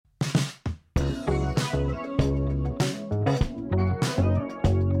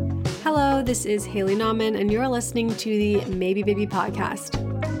this is Haley Nauman, and you're listening to the Maybe Baby podcast.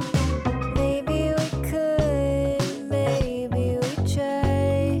 Maybe we could, maybe we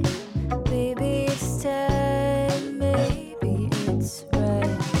try. Maybe it's time, maybe it's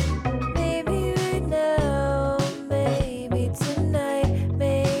right. Maybe right now, maybe tonight,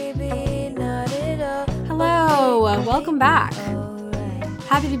 maybe not at all. Hello, welcome back. Alright.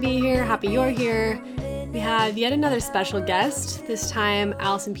 Happy to be here, happy you're here. We have yet another special guest, this time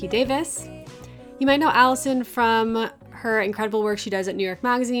Allison P Davis. You might know Allison from her incredible work she does at New York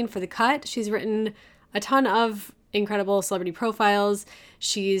Magazine for The Cut. She's written a ton of incredible celebrity profiles.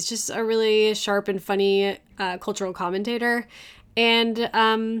 She's just a really sharp and funny cultural commentator. And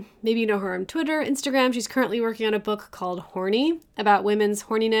maybe you know her on Twitter, Instagram. She's currently working on a book called Horny, about women's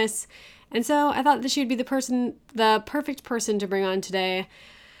horniness. And so I thought that she would be the perfect person to bring on today,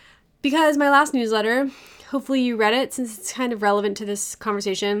 because my last newsletter, hopefully you read it since it's kind of relevant to this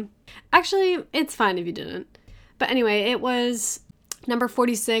conversation. Actually, it's fine if you didn't. But anyway, it was number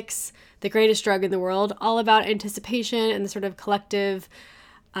 46, The Greatest Drug in the World, all about anticipation and the sort of collective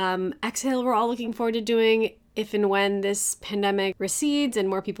exhale we're all looking forward to doing if and when this pandemic recedes and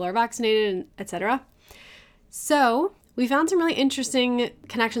more people are vaccinated, etc. So we found some really interesting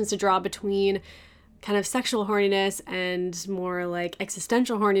connections to draw between kind of sexual horniness and more like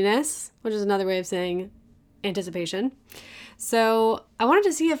existential horniness, which is another way of saying anticipation. So I wanted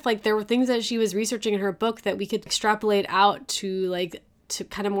to see if like there were things that she was researching in her book that we could extrapolate out to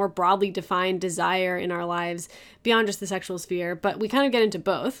kind of more broadly define desire in our lives beyond just the sexual sphere, but we kind of get into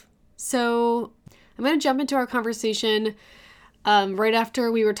both. So I'm going to jump into our conversation right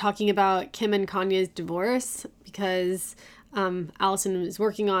after we were talking about Kim and Kanye's divorce, because Allison is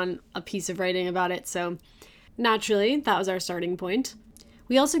working on a piece of writing about it, so naturally that was our starting point.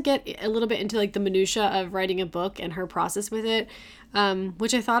 We also get a little bit into like the minutia of writing a book and her process with it,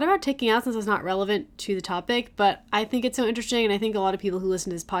 which I thought about taking out since it's not relevant to the topic, but I think it's so interesting, and I think a lot of people who listen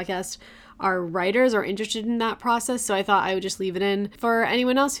to this podcast are writers or interested in that process, so I thought I would just leave it in for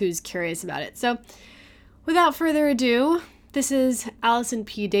anyone else who's curious about it. So without further ado, this is Allison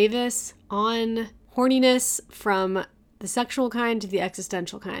P Davis on horniness from the sexual kind to the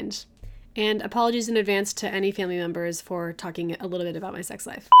existential kind. And apologies in advance to any family members for talking a little bit about my sex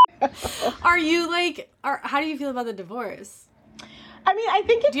life. How do you feel about the divorce? I mean, I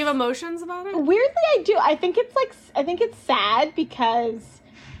think it's... Do you have emotions about it? Weirdly, I do. I think it's sad because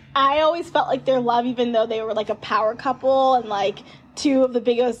I always felt like their love, even though they were like a power couple and like two of the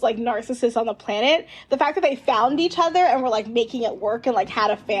biggest like narcissists on the planet, the fact that they found each other and were like making it work and like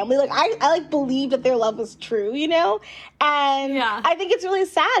had a family, like I like believed that their love was true, you know? And yeah. I think it's really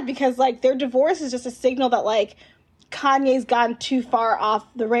sad because like their divorce is just a signal that like Kanye's gone too far off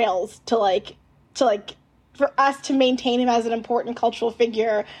the rails to for us to maintain him as an important cultural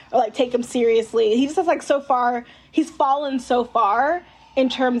figure or like take him seriously. He just has like he's fallen so far in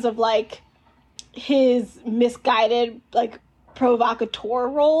terms of like his misguided like provocateur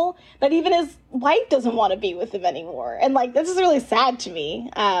role that even his wife doesn't want to be with him anymore. And like this is really sad to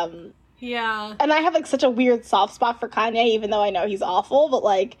me. Yeah. And I have like such a weird soft spot for Kanye, even though I know he's awful, but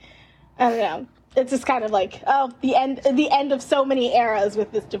like I don't know. It's just kind of like, the end of so many eras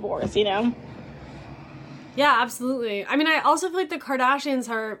with this divorce, you know? Yeah, absolutely. I mean, I also feel like the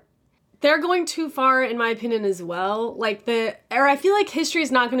Kardashians they're going too far, in my opinion, as well. I feel like history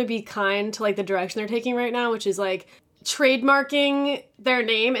is not going to be kind to like the direction they're taking right now, which is like trademarking their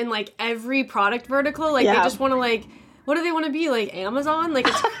name in like every product vertical. Like they just want to like, what do they want to be, like Amazon? Like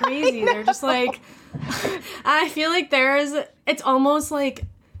it's crazy. They're just like, I feel like it's almost like,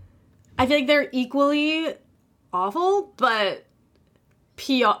 I feel like they're equally awful, but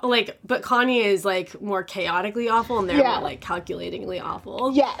Kanye is like more chaotically awful and they're more like calculatingly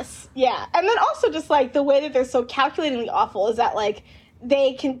awful. Yes, yeah. And then also just like the way that they're so calculatingly awful is that like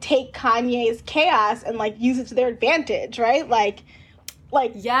they can take Kanye's chaos and like use it to their advantage, right? Like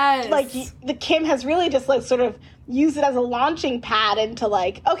yes. Like the Kim has really just like sort of used it as a launching pad into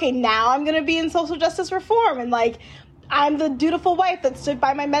like, okay, now I'm going to be in social justice reform and like I'm the dutiful wife that stood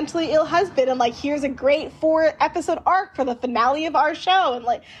by my mentally ill husband, and like here's a great 4-episode arc for the finale of our show, and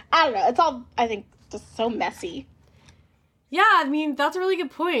like I don't know, it's all I think just so messy. Yeah, I mean that's a really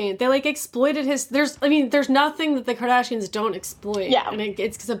good point. They like exploited there's nothing that the Kardashians don't exploit. Yeah, and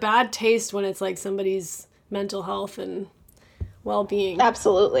it's a bad taste when it's like somebody's mental health and well-being.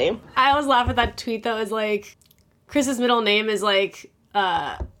 Absolutely. I always laugh at that tweet that was like Chris's middle name is like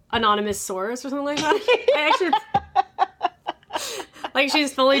anonymous source or something like that. I actually like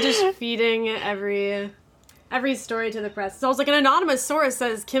she's fully just feeding every every story to the press. So I was like, an anonymous source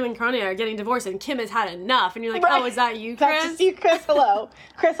says Kim and Kanye are getting divorced and Kim has had enough. And you're like, Right. oh, is that you, Chris? That's just you, Chris. Hello.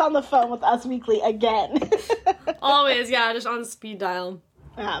 Chris on the phone with Us Weekly again. Always, yeah, just on speed dial.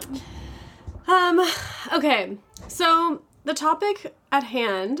 Okay, so the topic at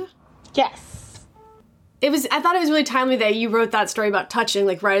hand, Yes. I thought it was really timely that you wrote that story about touching,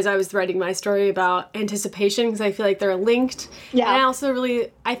 like right as I was writing my story about anticipation, because I feel like they're linked. Yeah. And I also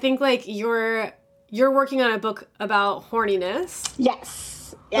really, I think like you're working on a book about horniness,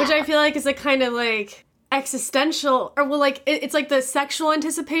 Yes. Yeah. which I feel like is a kind of like existential, or well, like it's like the sexual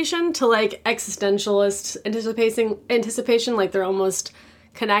anticipation to like existentialist anticipation, like they're almost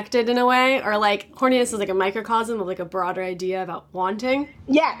connected in a way, or like horniness is like a microcosm of like a broader idea about wanting.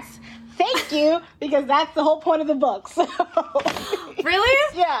 Yes. Thank you, because that's the whole point of the book. So.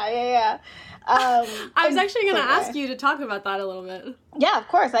 Really? Yeah. I was actually going to ask you to talk about that a little bit. Yeah, of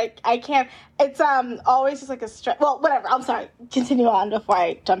course. I can't. It's always just like a well, whatever. I'm sorry. Continue on before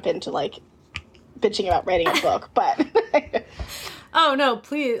I jump into like bitching about writing a book. But oh no,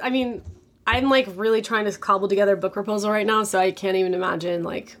 please. I mean, I'm like really trying to cobble together a book proposal right now, so I can't even imagine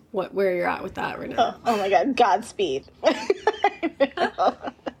like where you're at with that right now. oh my God, Godspeed.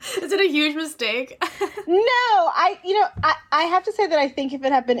 Is it a huge mistake? No, I have to say that I think if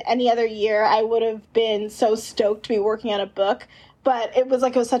it had been any other year, I would have been so stoked to be working on a book. But it was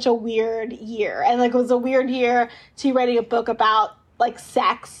such a weird year. And like it was a weird year to be writing a book about like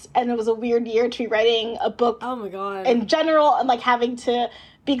sex. And it was a weird year to be writing a book Oh my God. in general, and like having to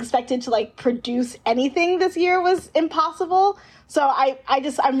be expected to like produce anything this year was impossible. So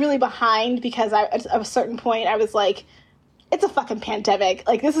I'm really behind because at a certain point I was like, it's a fucking pandemic.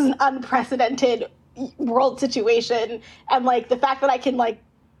 Like, this is an unprecedented world situation. And, like, the fact that I can, like,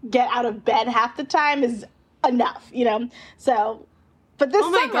 get out of bed half the time is enough, you know? So, but this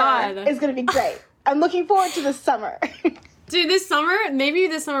summer is going to be great. I'm looking forward to this summer. Dude, maybe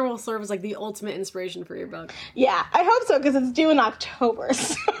this summer will serve as, like, the ultimate inspiration for your book. Yeah, I hope so, because it's due in October,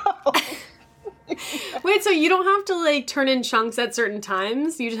 so... Wait, so you don't have to, like, turn in chunks at certain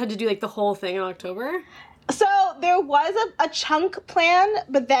times? You just had to do, like, the whole thing in October? So there was a chunk plan,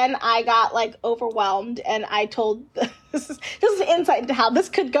 but then I got like overwhelmed, and I told this is an insight into how this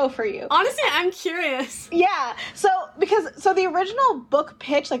could go for you. Honestly, I'm curious. Yeah. So the original book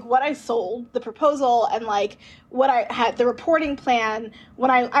pitch, like what I sold, the proposal, and like what I had, the reporting plan,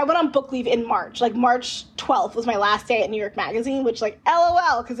 when I went on book leave in March, like March 12th was my last day at New York Magazine, which like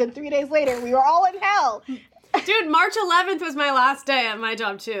LOL, because then 3 days later we were all in hell. Dude, March 11th was my last day at my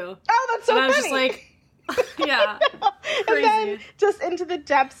job too. Oh, that's so funny. And I was just like, yeah, and then just into the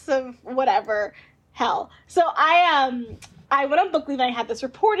depths of whatever hell. So I went on book leave, and I had this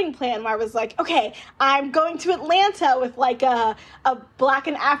reporting plan where I was like, okay, I'm going to Atlanta with like a Black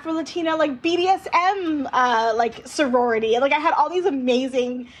and Afro Latina like BDSM like sorority, and like I had all these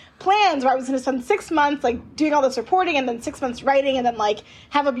amazing plans where I was going to spend 6 months like doing all this reporting, and then 6 months writing, and then like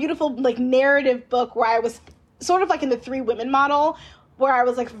have a beautiful like narrative book where I was sort of like in the 3 women model, where I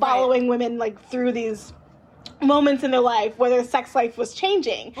was like following women like through these moments in their life where their sex life was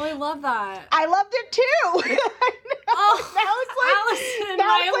changing. Oh, I love that. I loved it too. Oh, now it's like, Allison,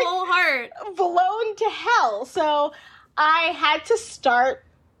 my whole heart. blown to hell. So I had to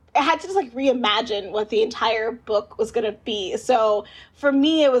just like reimagine what the entire book was going to be. So for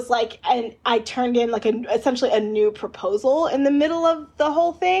me, it was like, and I turned in like essentially a new proposal in the middle of the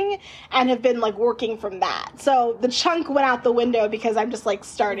whole thing, and have been like working from that. So the chunk went out the window because I'm just like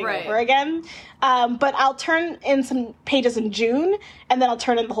starting over again. But I'll turn in some pages in June, and then I'll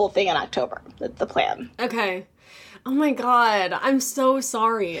turn in the whole thing in October. That's the plan. Okay. Oh my God, I'm so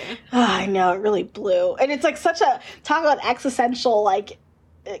sorry. I know, it really blew. And it's like such a, talk about existential like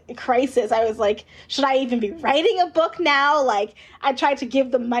crisis. I was like, should I even be writing a book now? Like, I tried to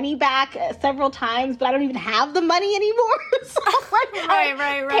give the money back several times, but I don't even have the money anymore. So like,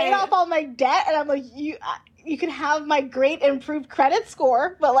 I paid off all my debt, and I'm like, you can have my great improved credit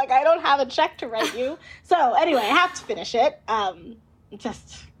score, but like I don't have a check to write you. So anyway, I have to finish it.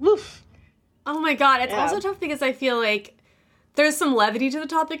 Just woof. Oh my God, it's also tough because I feel like there's some levity to the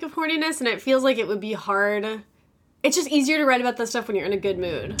topic of horniness, and it feels like it would be hard. It's just easier to write about this stuff when you're in a good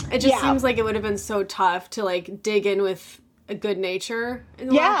mood. It just seems like it would have been so tough to like dig in with a good nature in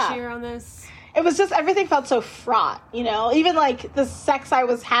the last year on this. It was just, everything felt so fraught, you know? Even like the sex I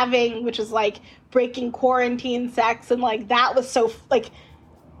was having, which was like breaking quarantine sex, and like that was so like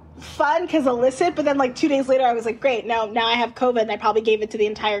fun because illicit, but then like 2 days later I was like, great, now I have COVID, and I probably gave it to the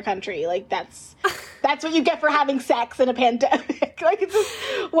entire country. Like that's what you get for having sex in a pandemic. Like, it just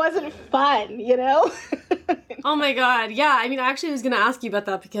wasn't fun, you know? Oh my God, yeah. I mean, I actually was gonna ask you about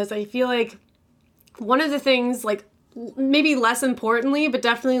that because I feel like one of the things, like, maybe less importantly, but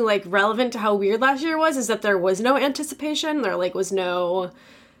definitely, like, relevant to how weird last year was, is that there was no anticipation. There, like,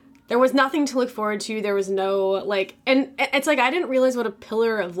 there was nothing to look forward to. There was no, like, and it's like, I didn't realize what a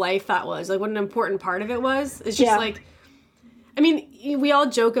pillar of life that was. Like, what an important part of it was. It's just, like, I mean, we all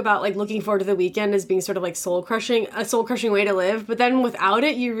joke about, like, looking forward to the weekend as being sort of, like, a soul-crushing way to live. But then without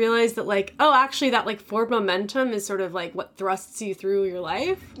it, you realize that, like, oh, actually, that, like, forward momentum is sort of, like, what thrusts you through your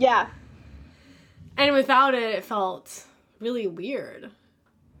life. Yeah. And without it, it felt really weird.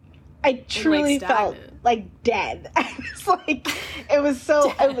 I truly felt, like, dead. I was, like, it was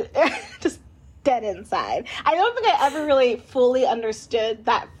just dead inside. I don't think I ever really fully understood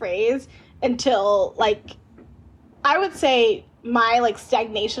that phrase until, like, I would say my, like,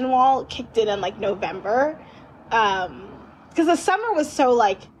 stagnation wall kicked in like, November. Because the summer was so,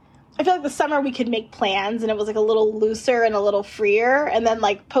 like, I feel like the summer we could make plans and it was, like, a little looser and a little freer. And then,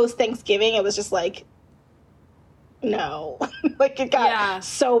 like, post-Thanksgiving, it was just, like, no. Like, it got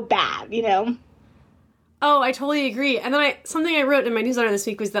so bad, you know? Oh, I totally agree. And then something I wrote in my newsletter this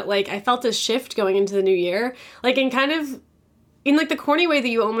week was that, like, I felt a shift going into the new year. Like, in kind of, in, like, the corny way that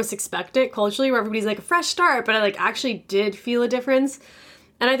you almost expect it culturally, where everybody's like, a fresh start, but I, like, actually did feel a difference.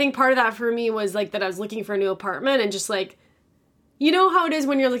 And I think part of that for me was, like, that I was looking for a new apartment and just, like, you know how it is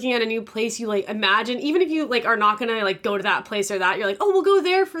when you're looking at a new place, you, like, imagine, even if you, like, are not gonna, like, go to that place or that, you're like, oh, we'll go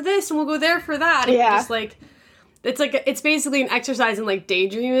there for this and we'll go there for that. And you're just, like, it's basically an exercise in, like,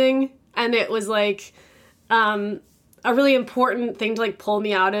 daydreaming. And it was, like, a really important thing to, like, pull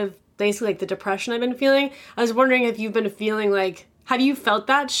me out of basically, like, the depression I've been feeling. I was wondering if you've been feeling, like, have you felt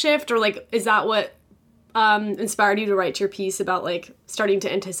that shift, or, like, is that what inspired you to write your piece about, like, starting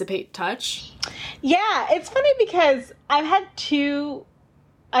to anticipate touch? Yeah, it's funny because I've had two,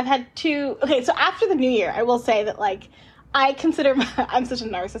 okay, so after the new year, I will say that, like, I'm such a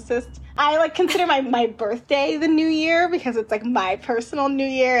narcissist. I, like, consider my birthday the new year because it's, like, my personal new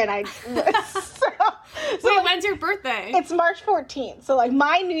year, and so wait, when's your birthday? It's March 14th. So, like,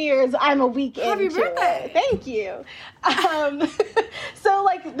 my New Year's, I'm a week into Happy birthday. It. Thank you. So,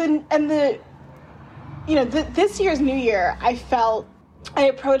 like, this year's New Year, I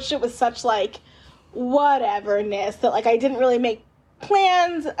approached it with such, like, whateverness that, like, I didn't really make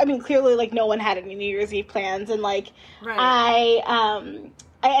plans. I mean, clearly, like, no one had any New Year's Eve plans, and, like, I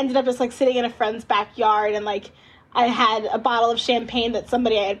ended up just, like, sitting in a friend's backyard, and, like, I had a bottle of champagne that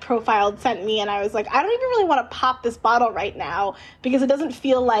somebody I had profiled sent me, and I was like, I don't even really want to pop this bottle right now because it doesn't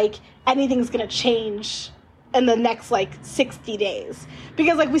feel like anything's going to change in the next, like, 60 days.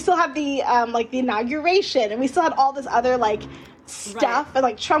 Because, like, we still have the, like, the inauguration, and we still had all this other, like, stuff, and,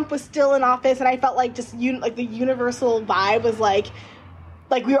 like, Trump was still in office, and I felt like just, like, the universal vibe was, like,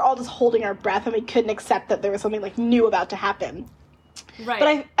 we were all just holding our breath, and we couldn't accept that there was something, like, new about to happen. Right.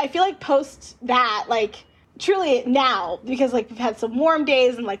 But I feel like post that, like, truly now, because, like, we've had some warm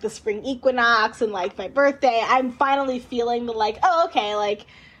days and, like, the spring equinox and, like, my birthday, I'm finally feeling the, like, oh, okay, like,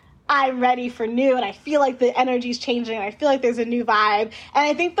 I'm ready for new, and I feel like the energy's changing, and I feel like there's a new vibe. And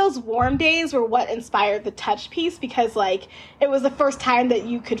I think those warm days were what inspired the touch piece, because, like, it was the first time that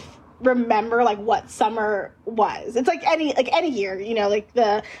you could remember, like, what summer was. It's like any year, you know, like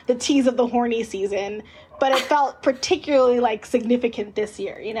the tease of the horny season, but it felt particularly, like, significant this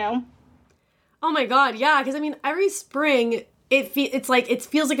year, you know? Oh my god, yeah, because, I mean, every spring, it feels like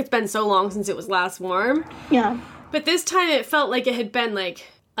it's been so long since it was last warm. Yeah. But this time it felt like it had been, like,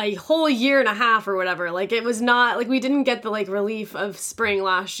 a whole year and a half or whatever. Like, it was not, like, we didn't get the, like, relief of spring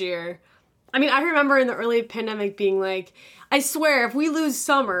last year. I mean, I remember in the early pandemic being like, I swear, if we lose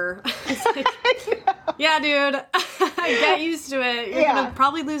summer, it's like, yeah, dude, get used to it. You're gonna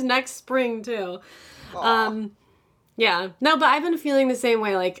probably lose next spring, too. Yeah. No, but I've been feeling the same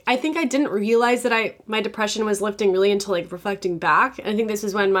way. Like, I think I didn't realize that my depression was lifting really until, like, reflecting back. And I think this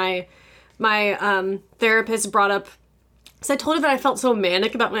is when my therapist brought up, so I told her that I felt so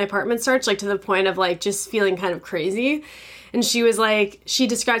manic about my apartment search, like, to the point of, like, just feeling kind of crazy. And she was like, she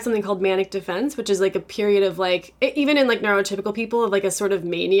described something called manic defense, which is, like, a period of, like, even in, like, neurotypical people, of, like, a sort of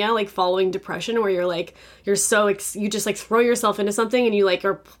mania, like, following depression, where you're, like, you just, like, throw yourself into something, and you, like,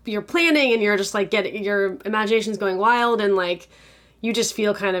 you're planning, and you're just, like, your imagination's going wild, and, like, you just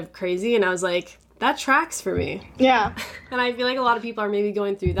feel kind of crazy. And I was like, that tracks for me. Yeah. And I feel like a lot of people are maybe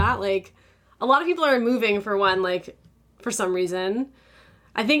going through that. Like, a lot of people are moving, for one, like, for some reason.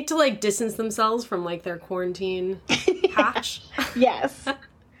 I think to, like, distance themselves from, like, their quarantine patch. Yes.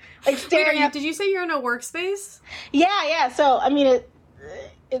 Like, staring did you say you're in a workspace? Yeah. So, I mean,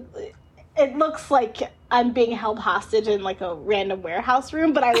 it looks like I'm being held hostage in, like, a random warehouse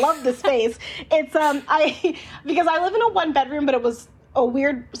room, but I love the space. It's, because I live in a 1-bedroom, but it was a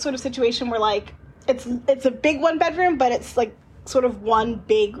weird sort of situation where, like, it's a big one bedroom, but it's like sort of one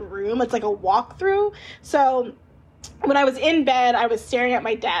big room. It's like a walkthrough. So when I was in bed, I was staring at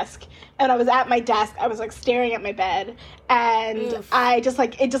my desk, and I was at my desk, I was like staring at my bed, and Oof. it just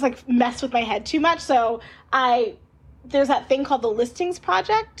like messed with my head too much. So there's that thing called the Listings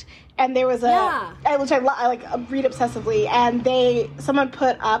Project, and there was which I like read obsessively, and someone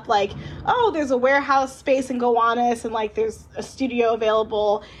put up like, oh, there's a warehouse space in Gowanus, and like there's a studio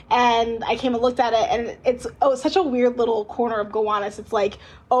available, and I came and looked at it, and it's such a weird little corner of Gowanus. It's like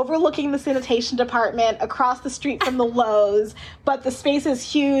overlooking the sanitation department, across the street from the Lowe's, but the space is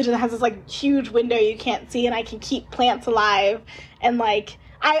huge and it has this like huge window you can't see, and I can keep plants alive, and like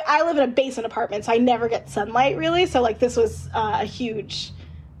I live in a basement apartment, so I never get sunlight really, so like this was a huge...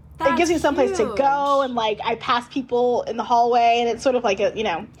 It gives me someplace to go, and like I pass people in the hallway, and it's sort of like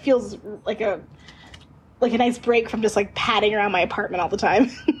feels like a nice break from just like padding around my apartment all the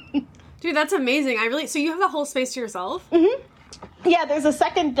time. Dude, that's amazing. So you have the whole space to yourself? Mm-hmm. Yeah, there's a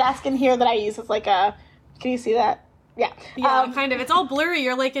second desk in here that I use as like can you see that? Yeah. Yeah, kind of. It's all blurry.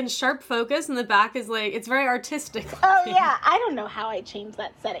 You're like in sharp focus, and the back is like, it's very artistic. Oh yeah, I don't know how I changed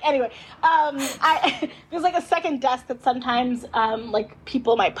that setting. Anyway, there's like a second desk that sometimes like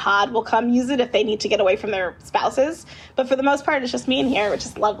people in my pod will come use it if they need to get away from their spouses. But for the most part, it's just me in here, which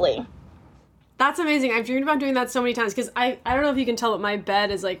is lovely. That's amazing. I've dreamed about doing that so many times, because I don't know if you can tell, but my bed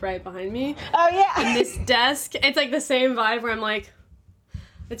is like right behind me. Oh yeah. And this desk, it's like the same vibe where I'm like,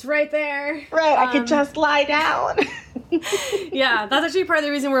 it's right there. Right, I could just lie down. Yeah, that's actually part of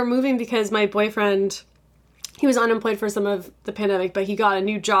the reason we're moving, because my boyfriend, he was unemployed for some of the pandemic, but he got a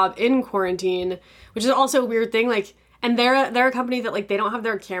new job in quarantine, which is also a weird thing. Like, and they're a company that like they don't have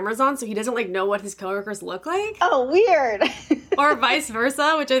their cameras on, so he doesn't like know what his coworkers look like. Oh, weird. Or vice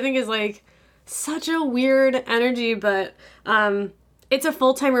versa, which I think is like such a weird energy, but it's a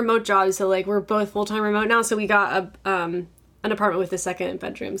full-time remote job, so like we're both full-time remote now, so we got an apartment with a second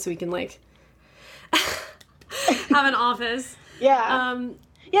bedroom, so we can like have an office. Yeah.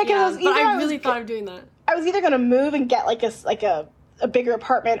 Because I really thought of doing that. I was either going to move and get like a bigger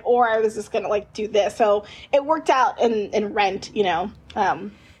apartment, or I was just going to like do this. So it worked out in rent, Dude,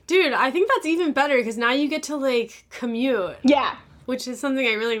 I think that's even better, because now you get to like commute. Yeah. Which is something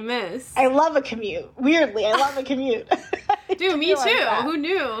I really miss. I love a commute. Weirdly, I love a commute. Dude, me too. Who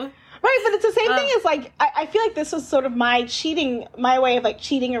knew? Right, but it's the same thing as, like, I feel like this was sort of my way of, like,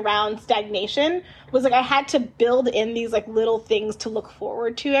 cheating around stagnation, was, like, I had to build in these, like, little things to look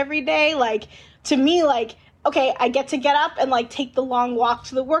forward to every day. Like, to me, like, okay, I get to get up and, like, take the long walk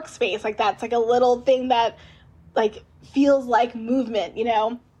to the workspace. Like, that's, like, a little thing that, like, feels like movement,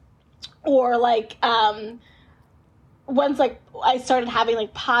 Or, like, once, like, I started having,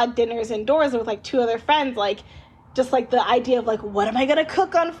 like, pod dinners indoors with, like, 2 other friends, like, just, like, the idea of, like, what am I going to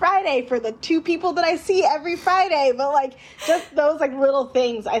cook on Friday for the 2 people that I see every Friday? But, like, just those, like, little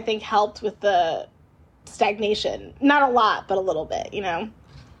things, I think, helped with the stagnation. Not a lot, but a little bit,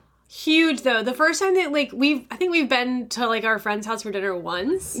 Huge, though. The first time that, like, I think we've been to, like, our friend's house for dinner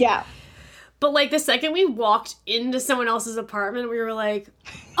once. Yeah. But, like, the second we walked into someone else's apartment, we were like,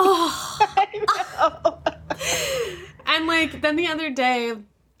 oh. I know. And, like, then the other day,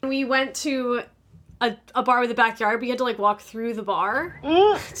 we went to a bar with a backyard, but you had to, like, walk through the bar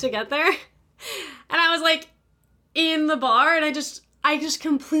to get there. And I was, like, in the bar, and I just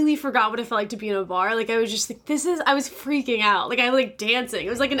completely forgot what it felt like to be in a bar. Like, I was just like, I was freaking out. Like, I was, like, dancing. It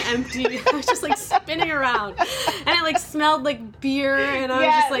was, like, an empty, I was just, like, spinning around. And it, like, smelled like beer, and I was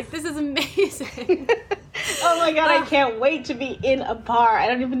just like, this is amazing. Oh, my God, I can't wait to be in a bar. I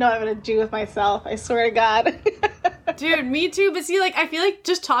don't even know what I'm going to do with myself. I swear to God. Dude, me too. But see, like, I feel like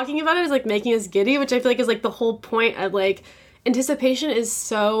just talking about it is, like, making us giddy, which I feel like is, like, the whole point of, like, anticipation is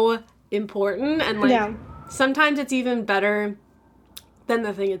so important. And, like, sometimes it's even better than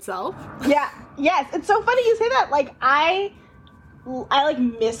the thing itself. Yeah. Yes. It's so funny you say that. Like, I like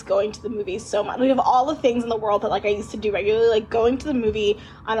miss going to the movies so much. We have all the things in the world that like I used to do regularly, like going to the movie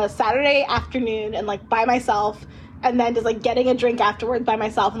on a Saturday afternoon and like by myself, and then just like getting a drink afterwards by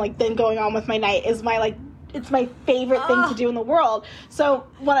myself, and like then going on with my night is my like, it's my favorite thing to do in the world. So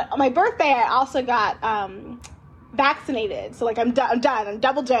on my birthday, I also got vaccinated, so like I'm done. I'm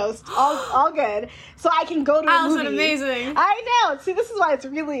double dosed, all good. So I can go to a Allison, movie. Amazing. I know. See, this is why it's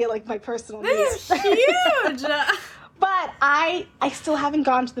really like my personal. This is huge. But I still haven't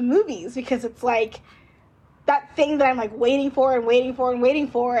gone to the movies because it's like that thing that I'm like waiting for,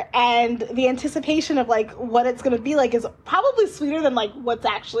 and the anticipation of like what it's gonna be like is probably sweeter than like what's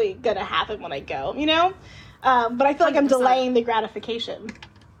actually gonna happen when I go, But I feel like I'm 100%. delaying the gratification.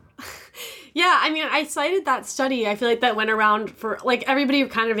 Yeah, I mean, I cited that study. I feel like that went around for, like, everybody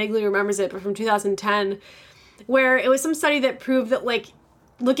kind of vaguely remembers it, but from 2010, where it was some study that proved that, like,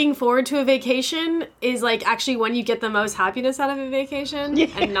 looking forward to a vacation is, like, actually when you get the most happiness out of a vacation,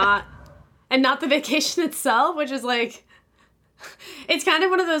 and not the vacation itself, which is, like, it's kind of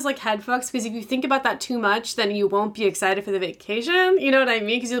one of those, like, head fucks, because if you think about that too much, then you won't be excited for the vacation, you know what I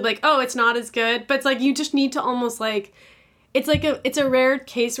mean? Because you'll be like, oh, it's not as good, but it's, like, you just need to almost, like, it's, like, it's a rare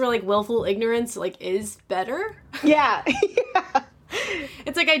case where, like, willful ignorance, like, is better. Yeah.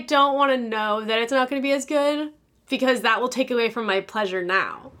 It's, like, I don't want to know that it's not going to be as good, because that will take away from my pleasure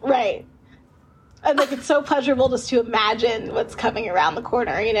now. Right. And, like, it's so pleasurable just to imagine what's coming around the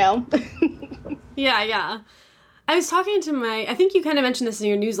corner, you know? Yeah. I was talking to I think you kind of mentioned this in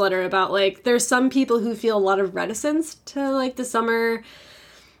your newsletter about, like, there's some people who feel a lot of reticence to, like, the summer.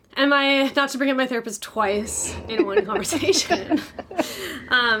 And not to bring up my therapist twice in one conversation.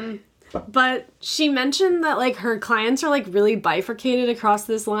 But she mentioned that, like, her clients are, like, really bifurcated across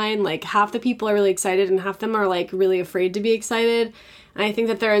this line. Like, half the people are really excited and half them are, like, really afraid to be excited. And I think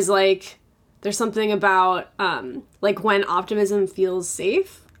that there's something about, like, when optimism feels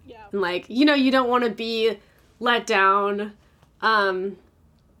safe. Yeah. And, like, you know, you don't want to be let down.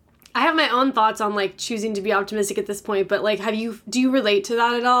 I have my own thoughts on, like, choosing to be optimistic at this point, but, like, do you relate to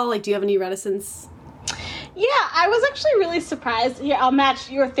that at all? Like, do you have any reticence? Yeah, I was actually really surprised. Here, I'll match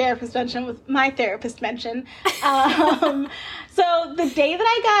your therapist mention with my therapist mention. So the day that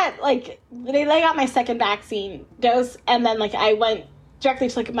I got my second vaccine dose, and then, like, I went directly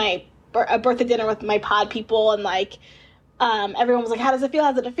to, like, a birthday dinner with my pod people, and, like, everyone was like, how does it feel?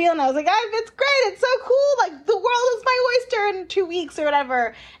 How's it feel? And I was like, it's great. It's so cool. Like, the world is my oyster in 2 weeks or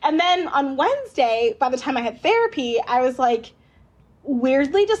whatever. And then on Wednesday, by the time I had therapy, I was, like,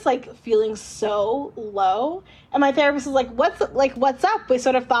 weirdly just, like, feeling so low. And my therapist was like, what's up? We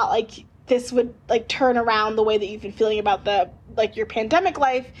sort of thought, like, this would, like, turn around the way that you've been feeling about your pandemic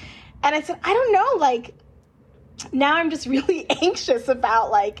life. And I said, I don't know. Like, now I'm just really anxious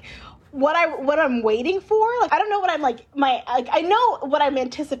about, like, what I'm waiting for. Like, I don't know what I'm, like, I know what I'm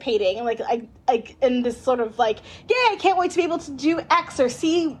anticipating, and, like, in this sort of, like, I can't wait to be able to do X or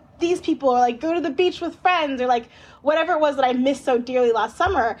see these people, or, like, go to the beach with friends, or, like, whatever it was that I missed so dearly last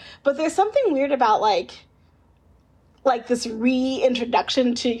summer. But there's something weird about, like this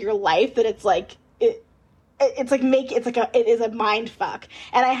reintroduction to your life, that it's like, it is a mind fuck.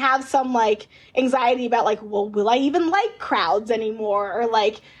 And I have some, like, anxiety about, like, well, will I even like crowds anymore? Or,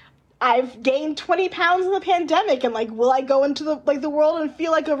 like, I've gained 20 pounds in the pandemic, and, like, will I go into the world and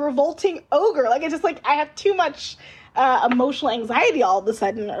feel like a revolting ogre? Like, it's just, like, I have too much emotional anxiety all of a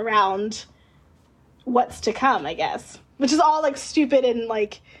sudden around what's to come, I guess. Which is all, like, stupid and,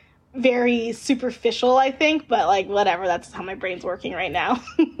 like, very superficial, I think, but, like, whatever, that's how my brain's working right now.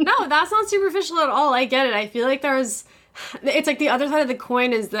 No, that's not superficial at all. I get it. I feel like it's like the other side of the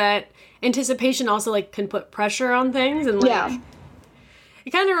coin is that anticipation also, like, can put pressure on things, and, like, yeah. It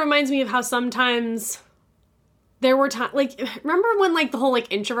kind of reminds me of how sometimes there were times, like, remember when, like, the whole,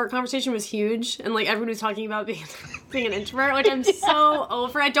 like, introvert conversation was huge, and, like, everyone was talking about being an introvert? Like, I'm so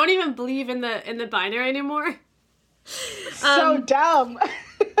over it. I don't even believe in the binary anymore. So dumb.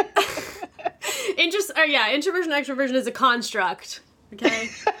 Introversion, extroversion is a construct. Okay.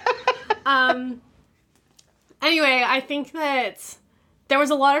 Anyway, I think that there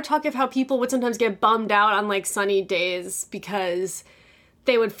was a lot of talk of how people would sometimes get bummed out on, like, sunny days because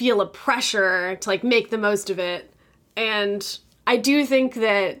they would feel a pressure to, like, make the most of it. And I do think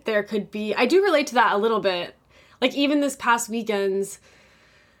that I do relate to that a little bit. Like, even this past weekends,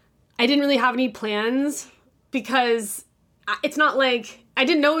 I didn't really have any plans because it's not like, I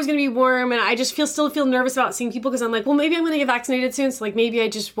didn't know it was going to be warm, and I just still feel nervous about seeing people because I'm like, well, maybe I'm going to get vaccinated soon, so, like, maybe I'll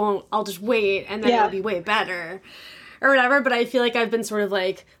just wait, and then it'll be way better, or whatever. But I feel like I've been sort of,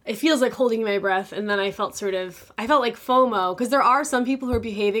 like, it feels like holding my breath, and then I felt like FOMO, because there are some people who are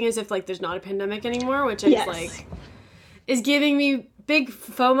behaving as if, like, there's not a pandemic anymore, which is, like, is giving me big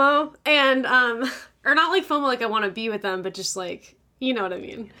FOMO, and, or not, like, FOMO, like, I want to be with them, but just, like, you know what I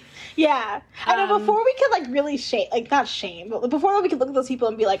mean. Yeah. I know, before we could, like, really not shame, but before we could look at those people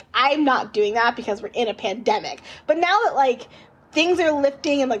and be like, I'm not doing that because we're in a pandemic. But now that, like, things are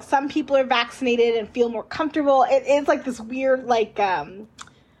lifting and, like, some people are vaccinated and feel more comfortable, it's, like, this weird, like,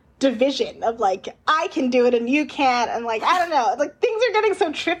 division of, like, I can do it and you can't, and, like, I don't know. Like, things are getting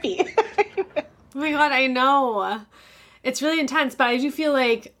so trippy. Oh my God, I know. It's really intense, but I do feel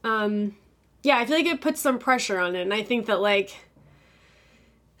like, I feel like it puts some pressure on it, and I think that, like,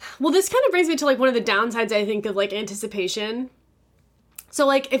 well, this kind of brings me to, like, one of the downsides, I think, of, like, anticipation. So,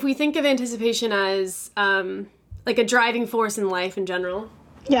 like, if we think of anticipation as, like, a driving force in life in general.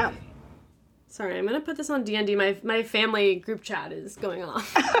 Yeah. Sorry, I'm gonna put this on D&D. My family group chat is going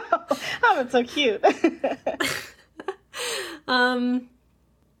off. Oh, that's so cute.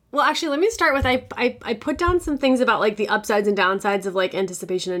 Well, actually, let me start with I put down some things about like the upsides and downsides of like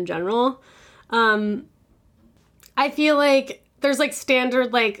anticipation in general. I feel like there's like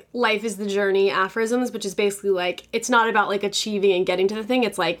standard like life is the journey aphorisms, which is basically like it's not about like achieving and getting to the thing.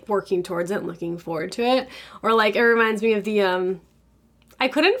 It's like working towards it and looking forward to it. Or like it reminds me of the I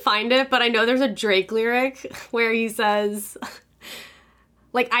couldn't find it, but I know there's a Drake lyric where he says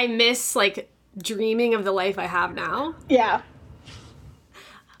like I miss like dreaming of the life I have now. Yeah.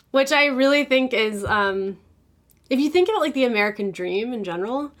 Which I really think is, if you think about like the American dream in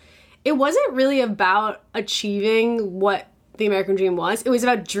general, it wasn't really about achieving what the American dream was. It was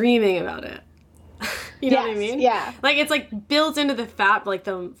about dreaming about it. You know what I mean? Yeah. Like it's like built into the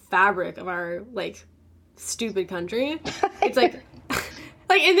the fabric of our like stupid country. It's like,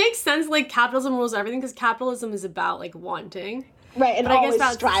 like it makes sense. Like capitalism rules everything because capitalism is about like wanting. Right, and but always I guess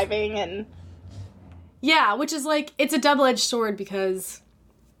that's striving and... Yeah, which is like, it's a double-edged sword because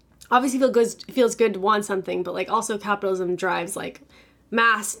obviously it feels good to want something, but like also capitalism drives like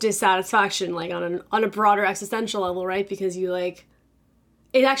mass dissatisfaction like on a broader existential level, right? Because you like,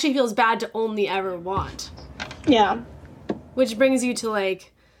 it actually feels bad to only ever want. Yeah. Which brings you to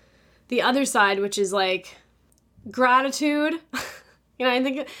like the other side, which is like gratitude. You know, I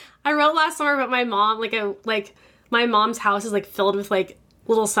think I wrote last summer about my mom, like my mom's house is like filled with like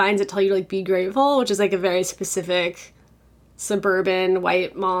little signs that tell you to like be grateful, which is like a very specific suburban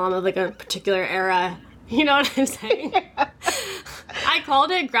white mom of like a particular era. You know what I'm saying? Yeah. I called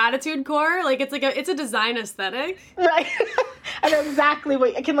it gratitude core. Like it's a design aesthetic. Right. I know exactly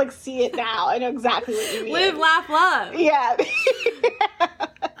what I can like see it now. I know exactly what you mean. Live, laugh, love. Yeah.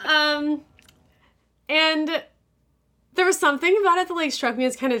 And there was something about it that like struck me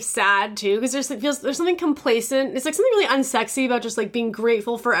as kind of sad too, because there's something complacent. It's like something really unsexy about just like being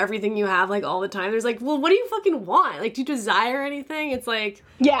grateful for everything you have like all the time. There's like, well, what do you fucking want? Like, do you desire anything? It's like,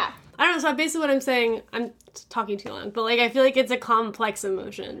 yeah. I don't know. So basically what I'm saying, I'm talking too long, but like I feel like it's a complex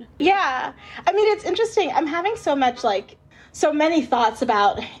emotion. Yeah. I mean, it's interesting. I'm having so many thoughts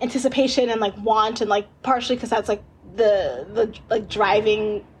about anticipation and like want, and like partially because that's like the like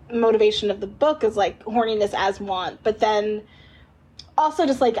driving motivation of the book is like horniness as want, but then also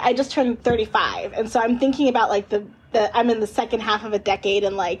just like I just turned 35, and so I'm thinking about like the I'm in the second half of a decade,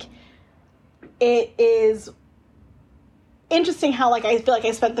 and like it is interesting how like I feel like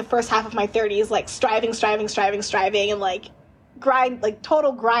I spent the first half of my 30s like striving and like grind, like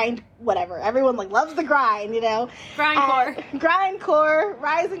total grind, whatever. Everyone like loves the grind, you know? Grindcore,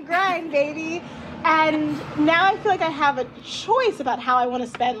 rise and grind, baby. And now I feel like I have a choice about how I want to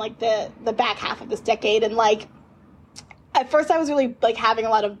spend like the back half of this decade. And like at first I was really like having a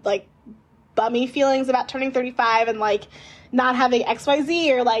lot of like bummy feelings about turning 35 and like not having XYZ,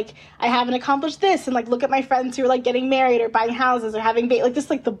 or like I haven't accomplished this, and like look at my friends who are like getting married or buying houses or having like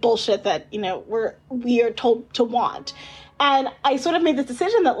just like the bullshit that, you know, we are told to want. And I sort of made this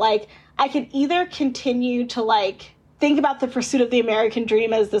decision that like I could either continue to like think about the pursuit of the American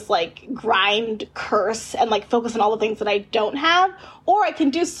dream as this like grind curse and like focus on all the things that I don't have, or I can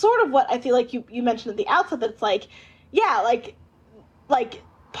do sort of what I feel like you mentioned at the outset, that it's like, yeah, like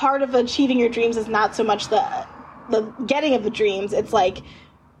part of achieving your dreams is not so much the getting of the dreams, it's like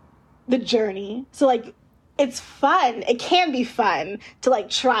the journey. So like it's fun, it can be fun to like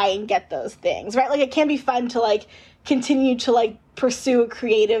try and get those things, right? Like it can be fun to like continue to like pursue a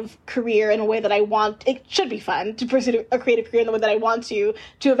creative career in a way that I want. It should be fun to pursue a creative career in the way that I want to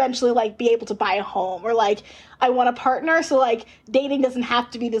eventually like be able to buy a home, or like I want a partner. So like dating doesn't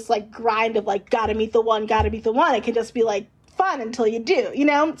have to be this like grind of like gotta meet the one. It can just be like fun until you do, you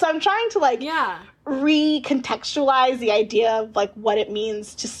know? So I'm trying to like recontextualize the idea of like what it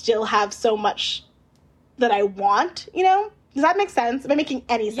means to still have so much that I want, you know? Does that make sense? Am I making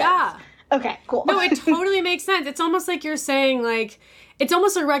any sense? Yeah. Okay, cool. No, it totally makes sense. It's almost like you're saying, like, it's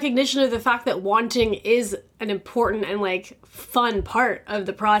almost a recognition of the fact that wanting is an important and, like, fun part of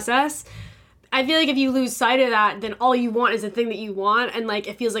the process. I feel like if you lose sight of that, then all you want is the thing that you want, and, like,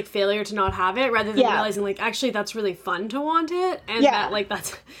 it feels like failure to not have it, rather than realizing, like, actually, that's really fun to want it, and that, like,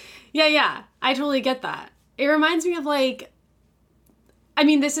 that's... Yeah, I totally get that. It reminds me of, like... I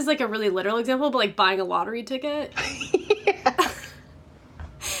mean, this is, like, a really literal example, but, like, buying a lottery ticket.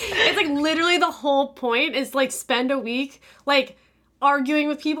 It's like literally the whole point is like spend a week like arguing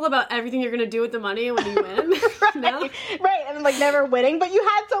with people about everything you're gonna do with the money when you win. Right, you know? Right, and like never winning, but you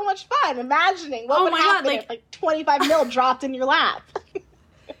had so much fun imagining what would happen if like 25 mil dropped in your lap.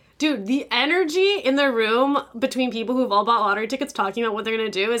 Dude, the energy in the room between people who've all bought lottery tickets talking about what they're gonna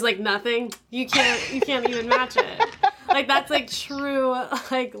do is like nothing. You can't even match it. Like that's like true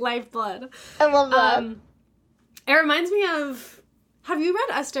like lifeblood. I love that. It reminds me of, have you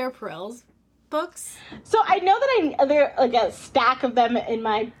read Esther Perel's books? So I know that there like a stack of them in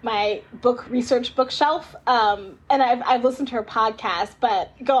my book research bookshelf, and I've listened to her podcast.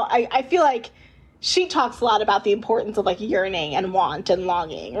 But I feel like she talks a lot about the importance of like yearning and want and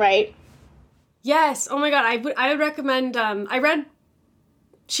longing, right? Yes. Oh my God. I would recommend.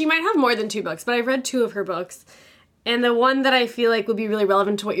 She might have more than 2 books, but I've read 2 of her books. And the one that I feel like would be really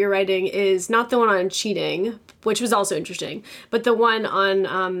relevant to what you're writing is not the one on cheating, which was also interesting, but the one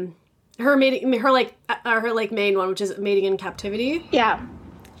on her main one, which is Mating in Captivity. Yeah.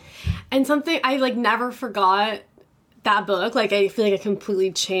 And something I like never forgot that book. Like I feel like it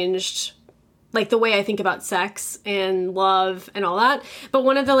completely changed like the way I think about sex and love and all that. But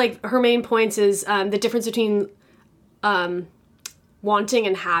one of the like her main points is the difference between wanting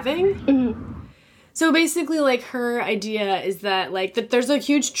and having. Mm-hmm. So basically, like, her idea is that, like, that there's a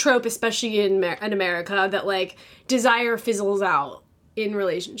huge trope, especially in America, that, like, desire fizzles out in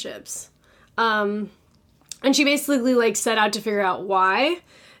relationships. And she basically, like, set out to figure out why.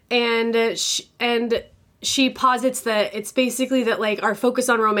 And she posits that it's basically that, like, our focus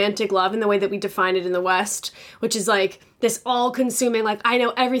on romantic love in the way that we define it in the West, which is, like, this all-consuming, like, I know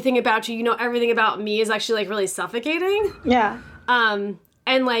everything about you, you know everything about me, is actually, like, really suffocating. Yeah.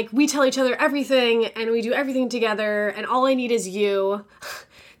 And, like, we tell each other everything, and we do everything together, and all I need is you.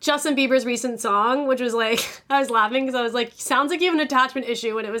 Justin Bieber's recent song, which was, like, I was laughing because I was like, sounds like you have an attachment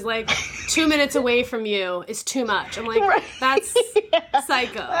issue, and it was, like, 2 minutes away from you is too much. I'm like, right. That's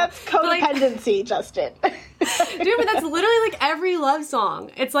psycho. That's codependency, like, Justin. Dude, but that's literally, like, every love song.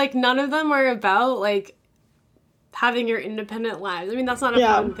 It's, like, none of them are about, like, having your independent lives. I mean, that's not a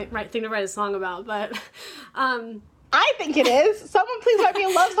fun thing to write a song about, but... I think it is. Someone please write me a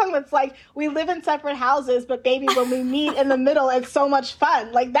love song that's like, we live in separate houses, but baby, when we meet in the middle, it's so much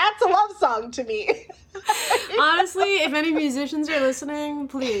fun. Like, that's a love song to me. Honestly, if any musicians are listening,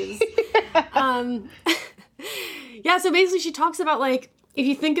 please. Yeah, so basically she talks about, like, if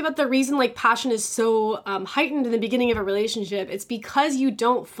you think about the reason, like, passion is so heightened in the beginning of a relationship, it's because you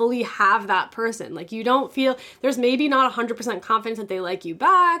don't fully have that person. Like, you don't feel, there's maybe not 100% confidence that they like you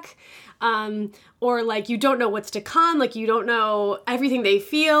back. Or like you don't know what's to come, like you don't know everything they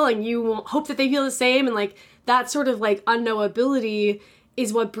feel and you hope that they feel the same, and like that sort of like unknowability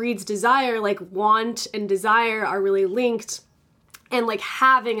is what breeds desire. Like want and desire are really linked, and like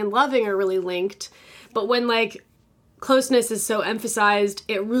having and loving are really linked. But when like closeness is so emphasized,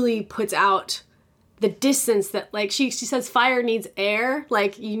 it really puts out the distance that like she says fire needs air,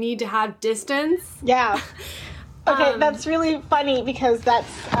 like you need to have distance. Yeah. Okay, that's really funny because that's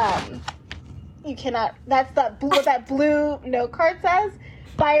you cannot. That's what that blue note card says.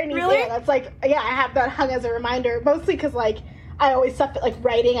 Fire needs air. That's like, yeah, I have that hung as a reminder, mostly because like I always suffocate. Like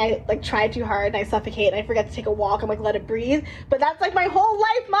writing, I like try too hard and I suffocate and I forget to take a walk and like let it breathe. But that's like my whole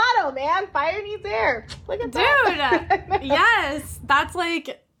life motto, man. Fire needs air. Look at that, dude. Yes, that's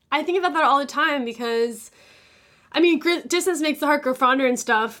like I think about that all the time because, I mean, distance makes the heart grow fonder and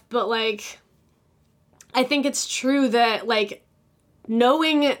stuff, but like. I think it's true that, like,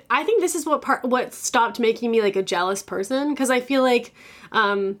 knowing... I think this is what stopped making me, like, a jealous person. Because I feel like...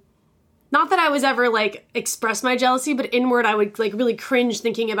 not that I was ever, like, express my jealousy, but inward I would, like, really cringe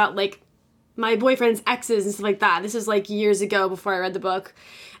thinking about, like, my boyfriend's exes and stuff like that. This is, like, years ago before I read the book.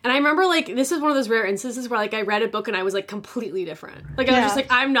 And I remember, like, this is one of those rare instances where, like, I read a book and I was, like, completely different. Like, I was just like,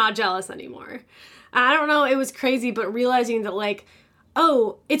 I'm not jealous anymore. And I don't know, it was crazy, but realizing that, like...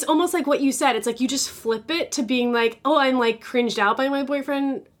 Oh, it's almost like what you said. It's like you just flip it to being like, oh, I'm like cringed out by my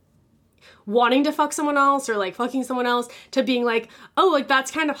boyfriend wanting to fuck someone else or like fucking someone else, to being like, oh, like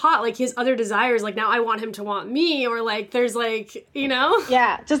that's kind of hot. Like his other desires, like now I want him to want me, or like there's like, you know?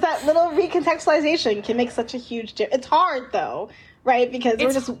 Yeah, just that little recontextualization can make such a huge difference. It's hard though, right? Because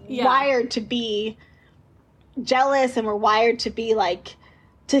we're just wired to be jealous and we're wired to be like,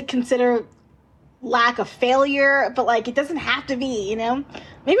 to consider lack of failure, but like it doesn't have to be, you know.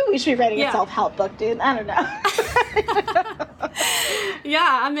 Maybe we should be writing a self-help book, dude. I don't know.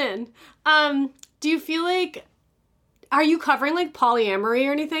 Yeah, I'm in. Do you feel like, are you covering like polyamory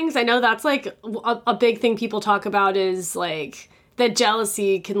or anything? Because I know that's like a big thing people talk about, is like that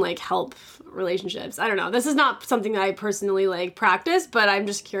jealousy can like help relationships. I don't know. This is not something that I personally like practice, but I'm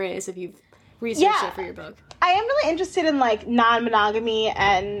just curious if you've researched it for your book. I am really interested in like non-monogamy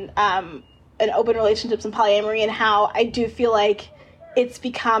and open relationships and polyamory, and how I do feel like it's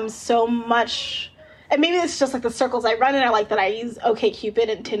become so much, and maybe it's just like the circles I run in. I like that I use OkCupid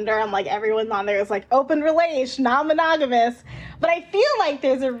and Tinder. I'm like, everyone on there is like open relation, non-monogamous. But I feel like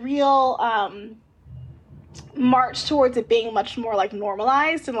there's a real march towards it being much more like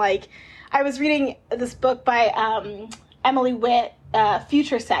normalized. And like, I was reading this book by Emily Witt,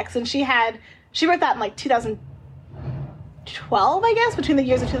 Future Sex, and she wrote that in like 2012, I guess, between the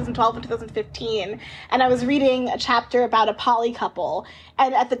years of 2012 and 2015. And I was reading a chapter about a poly couple.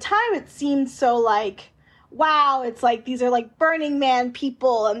 And at the time it seemed so like, wow, it's like these are like Burning Man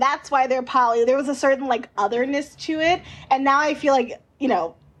people and that's why they're poly. There was a certain like otherness to it. And now I feel like, you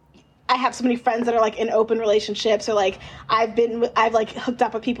know, I have so many friends that are like in open relationships, or like I've like hooked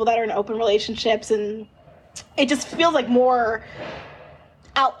up with people that are in open relationships, and it just feels like more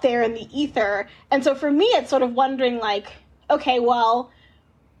out there in the ether. And so for me, it's sort of wondering like, okay, well,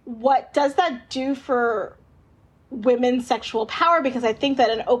 what does that do for women's sexual power? Because I think that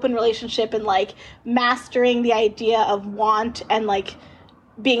an open relationship and like mastering the idea of want and like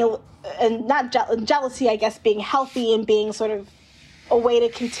being, and not jealousy, I guess, being healthy and being sort of a way to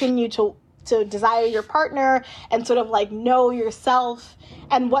continue to desire your partner and sort of like know yourself,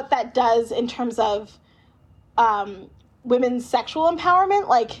 and what that does in terms of women's sexual empowerment.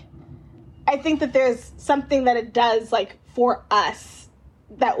 Like, I think that there's something that it does like for us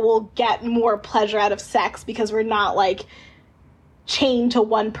that will get more pleasure out of sex, because we're not like chained to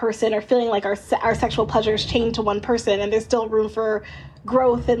one person or feeling like our sexual pleasure is chained to one person, and there's still room for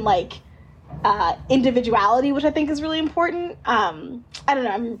growth and like individuality, which I think is really important. I don't know,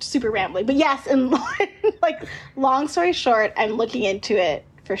 I'm super rambling, but yes, and like long story short, I'm looking into it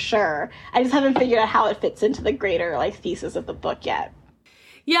for sure. I just haven't figured out how it fits into the greater like thesis of the book yet.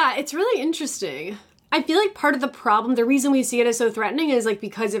 Yeah, it's really interesting. I feel like part of the problem, the reason we see it as so threatening, is like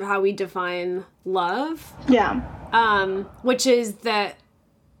because of how we define love. Yeah. Which is that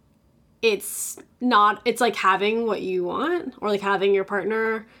it's like having what you want, or like having your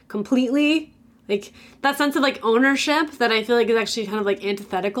partner completely. Like that sense of like ownership that I feel like is actually kind of like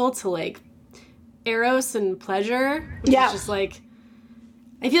antithetical to like eros and pleasure. Which is just like,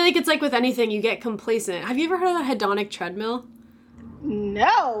 I feel like it's like with anything, you get complacent. Have you ever heard of the hedonic treadmill?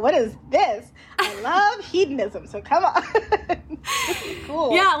 No, what is this? I love hedonism, so come on. This is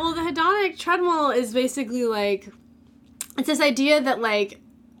cool. Yeah, well, the hedonic treadmill is basically like, it's this idea that like,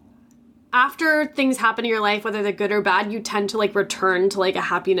 after things happen in your life, whether they're good or bad, you tend to like return to like a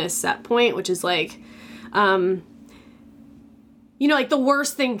happiness set point, which is like, you know, like the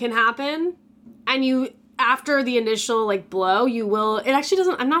worst thing can happen, and you, after the initial like blow, you will, it actually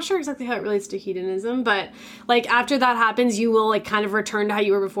doesn't, I'm not sure exactly how it relates to hedonism, but like after that happens, you will like kind of return to how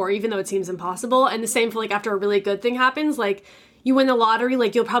you were before, even though it seems impossible. And the same for like after a really good thing happens, like you win the lottery,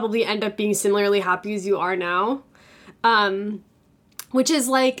 like you'll probably end up being similarly happy as you are now. Which is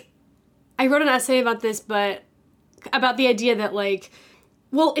like, I wrote an essay about this, but about the idea that like,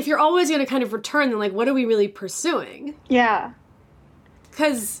 well, if you're always going to kind of return, then like, what are we really pursuing? Yeah.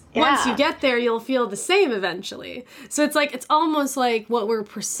 Because once you get there, you'll feel the same eventually. So it's like, it's almost like what we're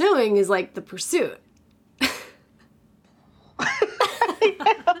pursuing is like the pursuit.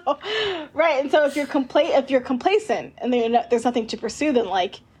 Right. And so if you're complacent and there's nothing to pursue, then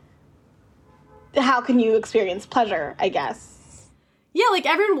like, how can you experience pleasure, I guess? Yeah, like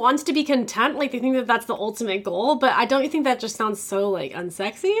everyone wants to be content. Like they think that that's the ultimate goal, but don't you think that just sounds so like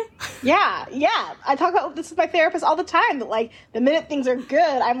unsexy? Yeah. I talk about this with my therapist all the time, that like the minute things are good,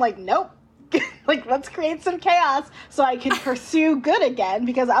 I'm like, nope. Like, let's create some chaos so I can pursue good again,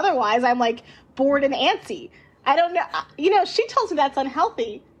 because otherwise I'm like bored and antsy. I don't know. You know, she tells me that's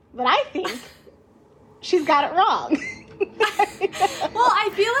unhealthy, but I think she's got it wrong. Well, I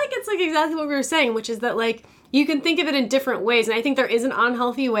feel like it's like exactly what we were saying, which is that like, you can think of it in different ways, and I think there is an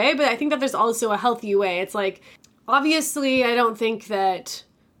unhealthy way, but I think that there's also a healthy way. It's like, obviously, I don't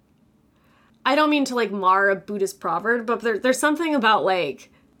mean to like mar a Buddhist proverb, but there's something about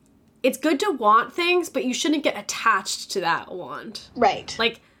like, it's good to want things, but you shouldn't get attached to that want. Right.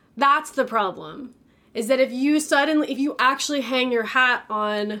 Like, that's the problem. Is that if you actually hang your hat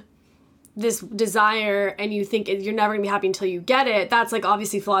on this desire and you think you're never gonna be happy until you get it, that's like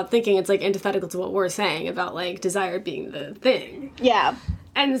obviously flawed thinking. It's like antithetical to what we're saying about like desire being the thing. Yeah.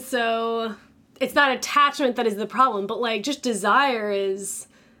 And so it's not attachment that is the problem, but like just desire is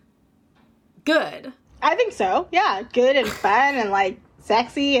good. I think so. Yeah. Good and fun and like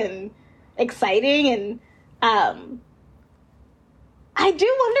sexy and exciting. And I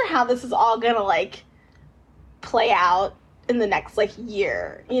do wonder how this is all gonna like play out in the next like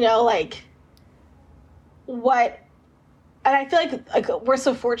year, you know, like what, and I feel like we're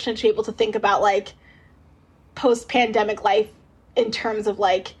so fortunate to be able to think about like post-pandemic life in terms of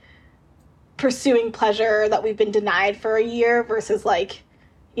like pursuing pleasure that we've been denied for a year versus like,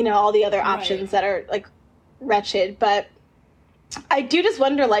 you know, all the other options that are like wretched. But I do just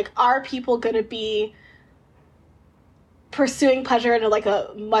wonder, like, are people going to be pursuing pleasure in like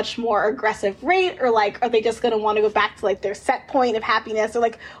a much more aggressive rate, or like are they just going to want to go back to like their set point of happiness, or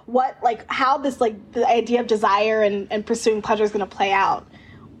like what, like how this, like the idea of desire and pursuing pleasure is going to play out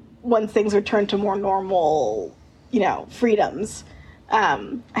once things return to more normal, you know, freedoms.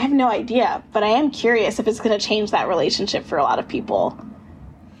 I have no idea, but I am curious if it's going to change that relationship for a lot of people.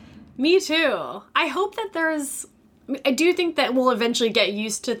 Me too. I hope that I do think that we'll eventually get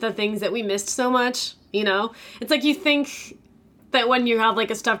used to the things that we missed so much, you know? It's like you think that when you have, like,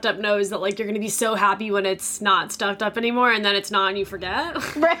 a stuffed up nose that, like, you're going to be so happy when it's not stuffed up anymore, and then it's not and you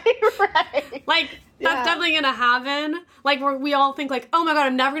forget. Right. Like, that's definitely going to happen. Like, we all think, like, oh my god,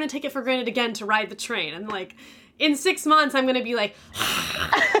 I'm never going to take it for granted again to ride the train. And, like, in 6 months, I'm going to be like,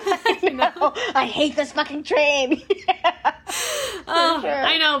 you know? I hate this fucking train. Yeah, oh, sure.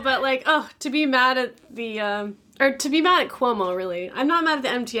 I know, but, like, to be mad at or to be mad at Cuomo, really. I'm not mad at the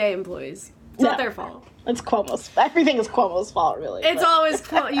MTA employees. It's not their fault. It's Cuomo's. Everything is Cuomo's fault, really. It's always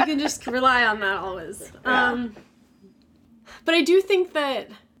Cuomo. You can just rely on that always. Yeah. But I do think that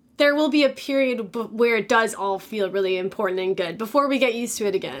there will be a period where it does all feel really important and good before we get used to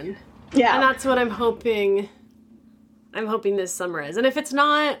it again. Yeah. And that's what I'm hoping this summer is. And if it's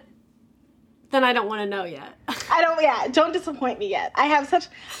not, then I don't want to know yet. Don't disappoint me yet. I have such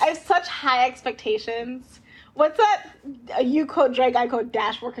high expectations. What's that? You quote Drake, I quote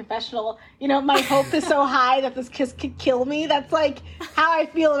Dashboard Confessional. You know, my hope is so high that this kiss could kill me. That's like how I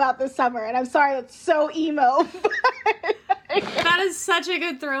feel about this summer. And I'm sorry, that's so emo. That is such a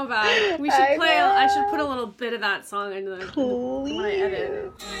good throwback. We should I should put a little bit of that song into the when I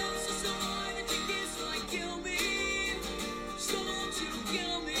edit.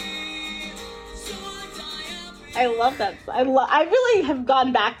 I love that. I really have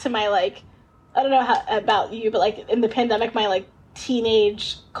gone back to my, like, I don't know how about you, but like in the pandemic, my like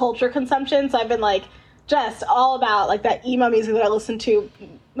teenage culture consumption. So I've been like just all about like that emo music that I listened to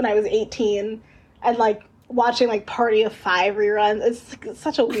when I was 18, and like watching like Party of Five reruns. It's like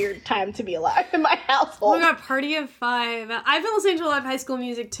such a weird time to be alive in my household. Oh my god, Party of Five. I've been listening to a lot of High School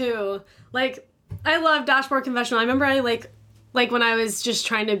Music too. Like, I love Dashboard Confessional. I remember I like when I was just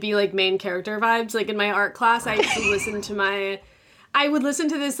trying to be like main character vibes, like in my art class, I used to I would listen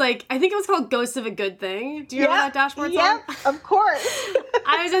to this, like, I think it was called Ghosts of a Good Thing. Do you remember that Dashboard song? Yep, of course.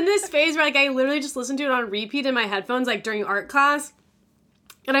 I was in this phase where, like, I literally just listened to it on repeat in my headphones, like, during art class.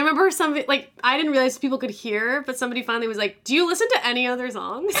 And I remember somebody, like, I didn't realize people could hear, but somebody finally was like, do you listen to any other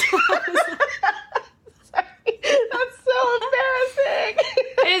songs? Sorry. That's so embarrassing.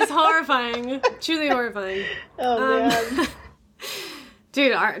 It's horrifying. Truly horrifying. Oh, man.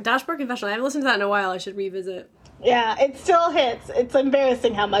 Dude, our Dashboard Confessional, I haven't listened to that in a while. I should revisit. Yeah, it still hits. It's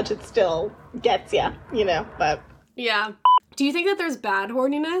embarrassing how much it still gets you, you know, but... Yeah. Do you think that there's bad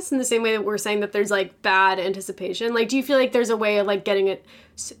horniness in the same way that we're saying that there's, like, bad anticipation? Like, do you feel like there's a way of, like, getting it...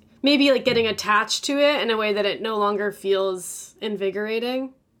 Maybe, like, getting attached to it in a way that it no longer feels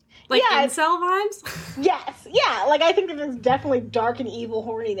invigorating? Like, incel vibes? Yes, yeah. Like, I think that there's definitely dark and evil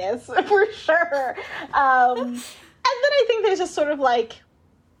horniness, for sure. And then I think there's just sort of, like...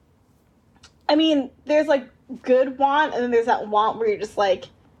 I mean, there's, like, good want, and then there's that want where you're just like,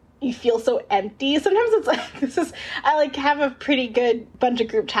 you feel so empty. Sometimes it's like, I like have a pretty good bunch of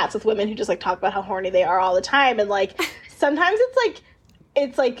group chats with women who just like talk about how horny they are all the time, and like sometimes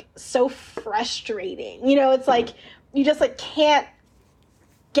it's like so frustrating, you know. It's like you just like can't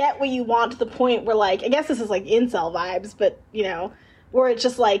get what you want to the point where, like, I guess this is like incel vibes, but you know, where it's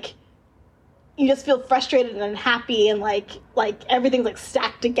just like you just feel frustrated and unhappy, and like everything's like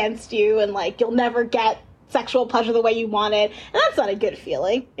stacked against you, and like you'll never get sexual pleasure the way you want it, and that's not a good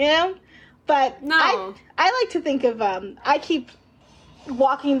feeling, you know. But no, I like to think of I keep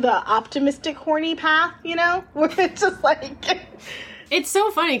walking the optimistic horny path, you know, where it's just like it's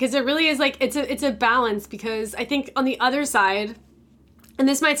so funny because it really is like it's a balance, because I think on the other side, and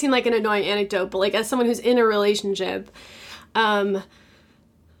this might seem like an annoying anecdote, but like as someone who's in a relationship,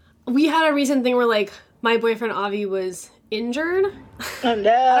 we had a recent thing where like my boyfriend Avi was injured. Oh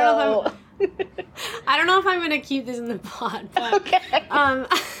no. I don't know if I'm going to keep this in the pod, but okay.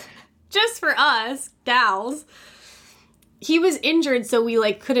 Just for us, gals, he was injured, so we,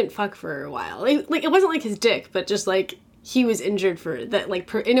 like, couldn't fuck for a while. Like, it wasn't, like, his dick, but just, like, he was injured for that,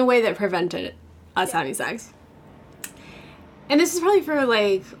 like, in a way that prevented us having sex. And this is probably for,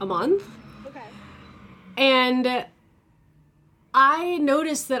 like, a month. Okay. And I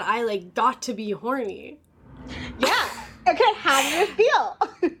noticed that I, like, got to be horny. Yeah. Okay, how did it feel?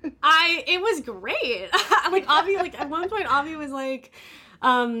 It was great. Like, Avi, like, at one point, Avi was like,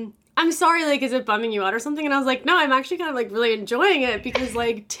 I'm sorry, like, is it bumming you out or something? And I was like, no, I'm actually kind of, like, really enjoying it because,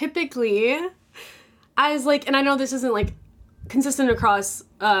 like, typically, as, like, and I know this isn't, like, consistent across,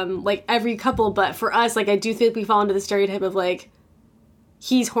 like, every couple, but for us, like, I do think we fall into the stereotype of, like,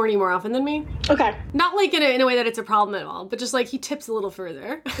 he's horny more often than me. Okay. Not, like, in a way that it's a problem at all, but just, like, he tips a little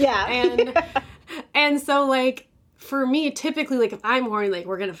further. Yeah. And so, like, for me, typically, like, if I'm horny, like,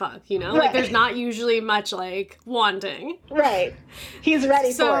 we're gonna fuck, you know? Right. Like, there's not usually much, like, wanting. Right. He's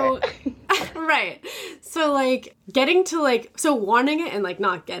ready for it. Right. So, like, getting to, like, so wanting it and, like,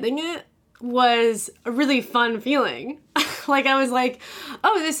 not getting it was a really fun feeling. Like, I was like,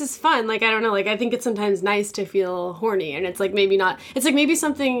 oh, this is fun. Like, I don't know, like, I think it's sometimes nice to feel horny, and it's, like, maybe not, it's, like, maybe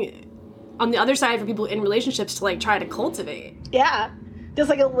something on the other side for people in relationships to, like, try to cultivate. Yeah. Just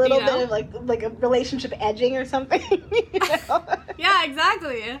like a little You know? bit of like a relationship edging or something. You know? Yeah,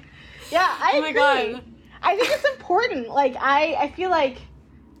 exactly. Yeah, I Oh my agree. God. I think it's important. Like I feel like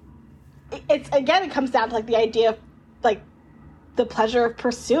it's, again, it comes down to like the idea of like the pleasure of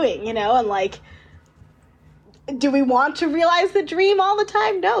pursuing, you know, and like, do we want to realize the dream all the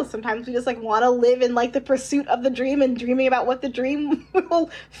time? No, sometimes we just like want to live in like the pursuit of the dream and dreaming about what the dream will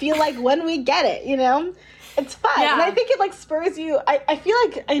feel like when we get it, you know? It's fun. Yeah. And I think it like spurs you. I feel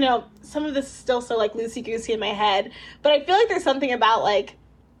like, you know, some of this is still so like loosey-goosey in my head, but I feel like there's something about like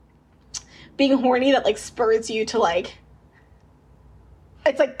being horny that like spurs you to like,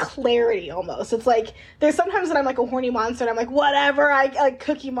 it's like clarity almost. It's like there's sometimes when I'm like a horny monster and I'm like, whatever, I like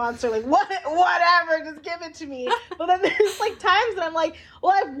Cookie Monster, like whatever, just give it to me. But then there's like times that I'm like,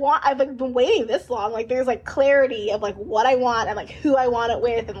 well, I've like been waiting this long. Like there's like clarity of like what I want and like who I want it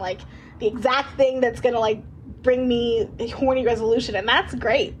with and like the exact thing that's gonna like bring me a horny resolution, and that's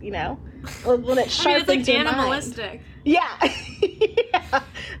great, you know. When it sharpens I mean, it's like your mind. animalistic. Yeah. Yeah. Like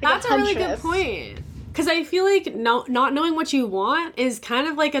That's a really good huntress. point. Because I feel like not knowing what you want is kind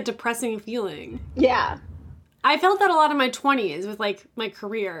of like a depressing feeling. Yeah. I felt that a lot in my 20s with like my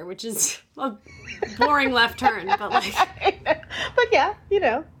career, which is a boring left turn, but like, But yeah, you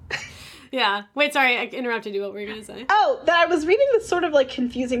know. yeah. Wait, sorry, I interrupted you. What were you gonna say? Oh, that I was reading this sort of like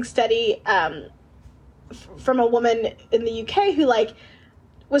confusing study from a woman in the UK who like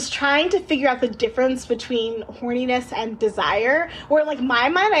was trying to figure out the difference between horniness and desire. Where like my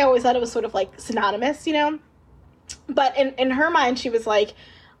mind, I always thought it was sort of like synonymous, you know. But in her mind, she was like,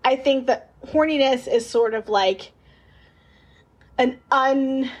 I think that horniness is sort of like an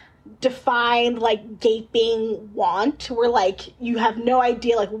undefined, like gaping want where like you have no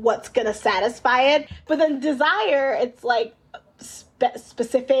idea like what's gonna satisfy it. But then desire, it's like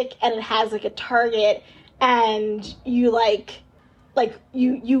specific and it has like a target, and you like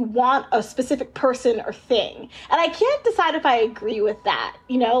you want a specific person or thing. And I can't decide if I agree with that,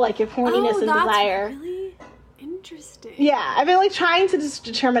 you know, like if horniness and that's desire. really interesting. Yeah, I've been like trying to just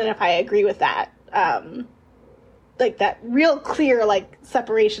determine if I agree with that. Like that real clear like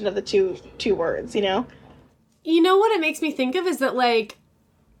separation of the two words, you know? You know what it makes me think of is that like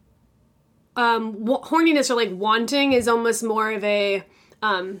horniness or like wanting is almost more of a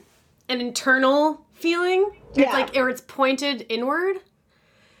an internal feeling. Yeah. It's like, or it's pointed inward.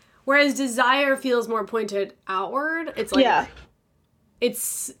 Whereas desire feels more pointed outward. It's like, Yeah.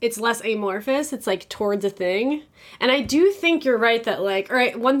 it's less amorphous. It's like towards a thing. And I do think you're right that like, all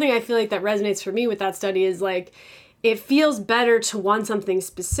right, one thing I feel like that resonates for me with that study is like, it feels better to want something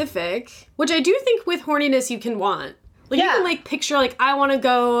specific, which I do think with horniness you can want. Like you Yeah. can like picture like, I want to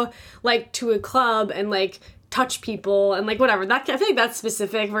go like to a club and like touch people and like whatever. That I feel like that's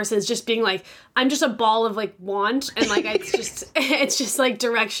specific versus just being like, I'm just a ball of like want and like it's just like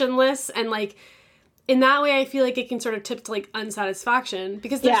directionless, and like in that way I feel like it can sort of tip to like unsatisfaction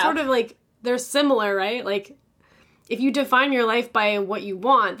because they're Yeah. sort of like they're similar, right? Like if you define your life by what you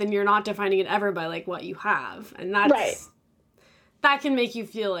want, then you're not defining it ever by like what you have, and that's Right. that can make you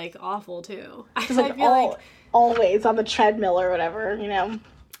feel like awful too. I It's like feel always on the treadmill or whatever, you know?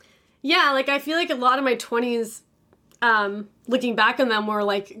 Yeah, like I feel like a lot of my 20s, looking back on them, were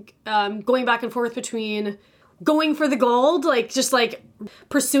like going back and forth between going for the gold, like just like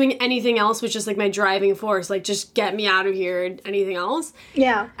pursuing anything else was just like my driving force, like just get me out of here and anything else.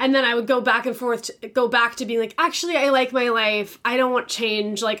 Yeah. And then I would go back and forth, go back to being like, actually, I like my life. I don't want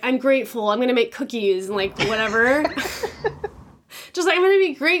change. Like, I'm grateful. I'm going to make cookies and like whatever. Just like, I'm going to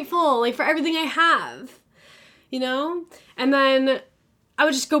be grateful like for everything I have, you know? And then I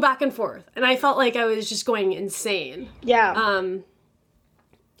would just go back and forth. And I felt like I was just going insane. Yeah.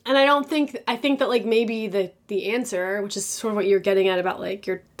 And I think that like maybe the answer, which is sort of what you're getting at about like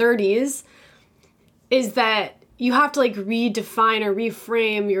your 30s, is that you have to like redefine or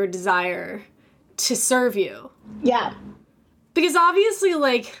reframe your desire to serve you. Yeah. Because obviously,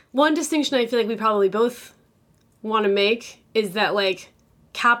 like, one distinction I feel like we probably both want to make is that, like,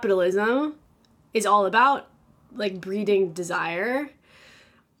 capitalism is all about, like, breeding desire.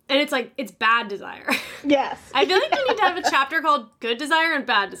 And it's, like, it's bad desire. Yes. I feel like you need to have a chapter called Good Desire and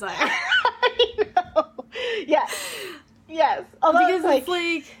Bad Desire. I know. Yes. Yes. Although Because it's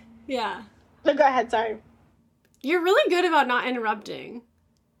like, yeah. No, go ahead, sorry. You're really good about not interrupting.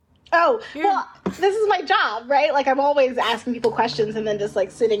 Oh, well, this is my job, right? Like, I'm always asking people questions and then just,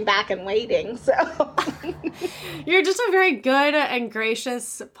 like, sitting back and waiting, so. You're just a very good and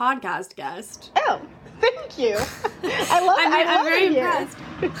gracious podcast guest. Oh, thank you. I'm very impressed.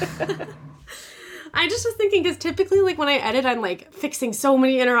 I just was thinking, because typically, like, when I edit, I'm, like, fixing so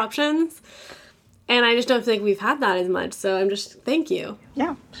many interruptions, and I just don't think we've had that as much, so I'm just, thank you.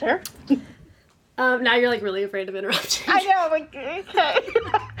 Yeah, sure. Now you're, like, really afraid of interrupting. I know, like, okay.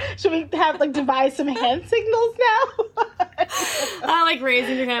 Should we have, like, devise some hand signals now? Like,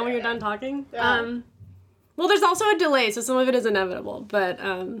 raising your hand when you're done talking? Yeah. Well, there's also a delay, so some of it is inevitable, but,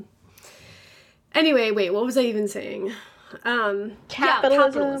 anyway, wait, what was I even saying?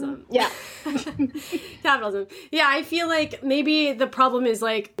 Capitalism. Yeah. Capitalism. Yeah, I feel like maybe the problem is,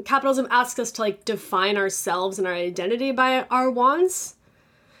 like, capitalism asks us to, like, define ourselves and our identity by our wants,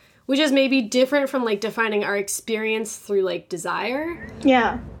 which is maybe different from, like, defining our experience through, like, desire.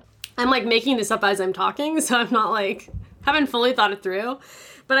 Yeah. I'm, like, making this up as I'm talking, so I'm not, like, haven't fully thought it through.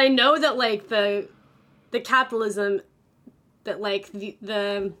 But I know that, like, the capitalism, that, like,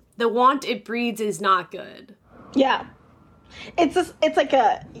 the want it breeds is not good. Yeah. It's a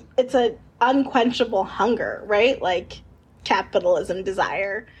unquenchable hunger, right? Like, capitalism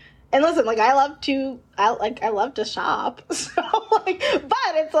desire. And listen, like, I love to shop, so, like,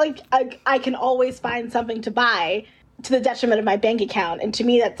 but it's like, I can always find something to buy to the detriment of my bank account, and to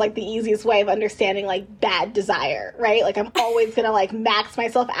me, that's, like, the easiest way of understanding, like, bad desire, right? Like, I'm always gonna, like, max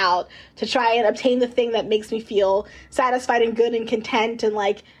myself out to try and obtain the thing that makes me feel satisfied and good and content, and,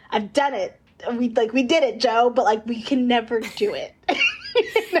 like, I've done it. We did it, Joe, but, like, we can never do it,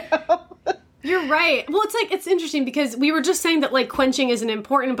 you know? You're right. Well, it's like, it's interesting because we were just saying that, like, quenching isn't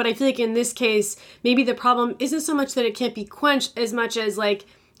important, but I feel like in this case, maybe the problem isn't so much that it can't be quenched as much as, like,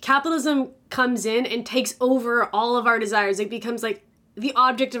 capitalism comes in and takes over all of our desires. It becomes, like, the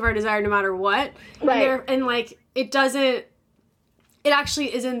object of our desire no matter what. Right. And like, it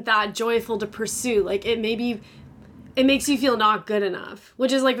actually isn't that joyful to pursue. Like, it makes you feel not good enough,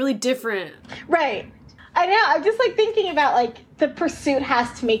 which is, like, really different. Right. I know. I'm just, like, thinking about, like, the pursuit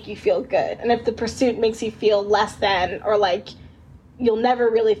has to make you feel good. And if the pursuit makes you feel less than, or, like, you'll never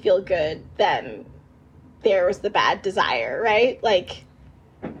really feel good, then there was the bad desire, right? Like,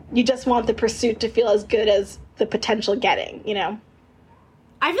 you just want the pursuit to feel as good as the potential getting, you know?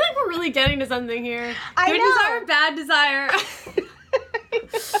 I feel like we're really getting to something here. I Good know. desire, bad desire.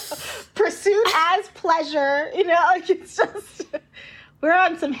 Pursuit as pleasure, you know? Like, it's just, we're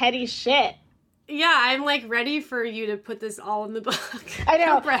on some heady shit. Yeah, I'm, like, ready for you to put this all in the book. I know.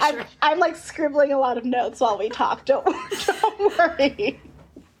 No pressure. I'm like scribbling a lot of notes while we talk. Don't worry.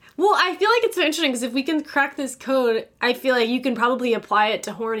 Well, I feel like it's so interesting because if we can crack this code, I feel like you can probably apply it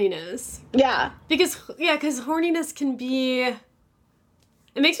to horniness. Yeah. Because horniness can be... It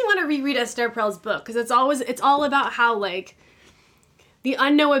makes me want to reread Esther Perel's book because it's all about how, like, the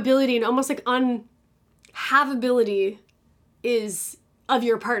unknowability and almost, like, unhavability is... of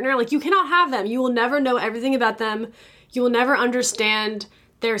your partner. Like, you cannot have them. You will never know everything about them. You will never understand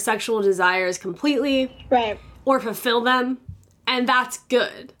their sexual desires completely. Right. Or fulfill them. And that's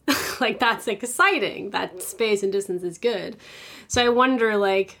good. Like, that's exciting. That space and distance is good. So I wonder,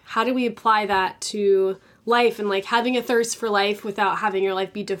 like, how do we apply that to life and, like, having a thirst for life without having your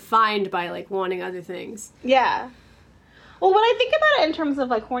life be defined by, like, wanting other things? Yeah. Well, when I think about it in terms of,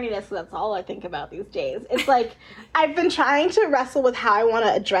 like, horniness, that's all I think about these days. It's like, I've been trying to wrestle with how I want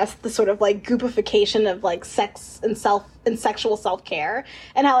to address the sort of, like, goopification of, like, sex and sexual self-care,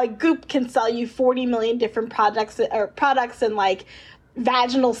 and how, like, Goop can sell you 40 million different products and, like,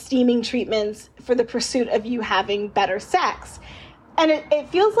 vaginal steaming treatments for the pursuit of you having better sex. And it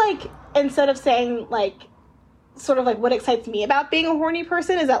feels like, instead of saying, like, sort of, like, what excites me about being a horny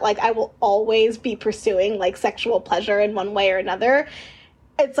person is that, like, I will always be pursuing, like, sexual pleasure in one way or another.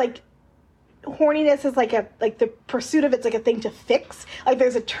 It's like horniness is like the pursuit of it's like a thing to fix. Like,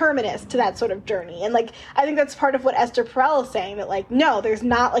 there's a terminus to that sort of journey. And, like, I think that's part of what Esther Perel is saying, that, like, no, there's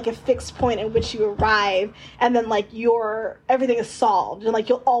not, like, a fixed point in which you arrive and then, like, everything is solved and, like,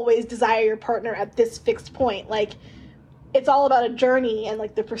 you'll always desire your partner at this fixed point. Like, it's all about a journey and,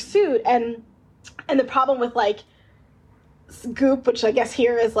 like, the pursuit. And the problem with, like, goop, which I guess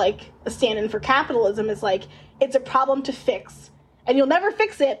here is like a stand-in for capitalism, is like, it's a problem to fix, and you'll never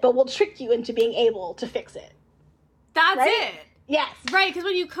fix it, but we'll trick you into being able to fix it. That's Right? it. Yes. Right, because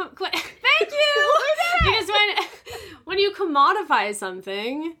when you thank you. Because when you commodify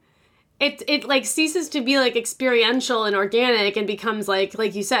something, it like ceases to be like experiential and organic and becomes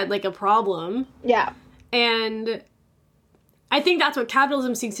like you said, like a problem. Yeah. And I think that's what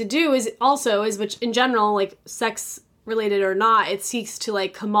capitalism seeks to do which in general, like sex related or not, it seeks to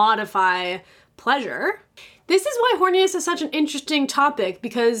like commodify pleasure. This is why horniness is such an interesting topic,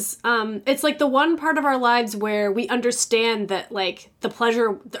 because it's like the one part of our lives where we understand that like the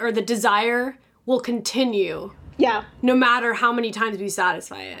pleasure or the desire will continue. Yeah. No matter how many times we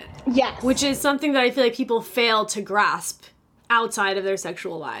satisfy it. Yes. Which is something that I feel like people fail to grasp outside of their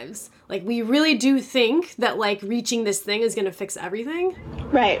sexual lives. Like, we really do think that like reaching this thing is going to fix everything.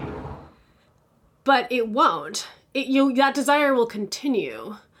 Right. But it won't. That desire will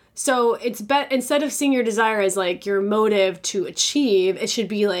continue. So it's instead of seeing your desire as like your motive to achieve, it should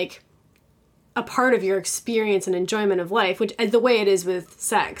be like a part of your experience and enjoyment of life, which is the way it is with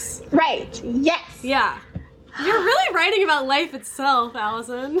sex. Right. Yes. Yeah. You're really writing about life itself,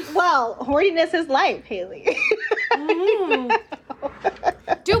 Allison. Well, horniness is life, Haley.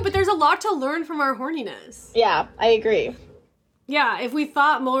 Dude, but there's a lot to learn from our horniness. Yeah, I agree. Yeah, if we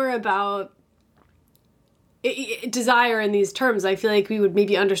thought more about desire in these terms, I feel like we would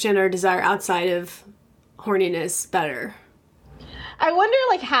maybe understand our desire outside of horniness better. I wonder,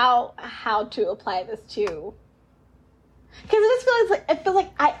 like, how to apply this to... Because it feels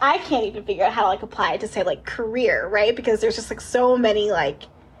like I can't even figure out how to, like, apply it to, say, like, career, right? Because there's just, like, so many, like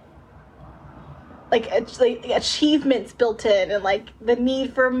achievements built in, and, like, the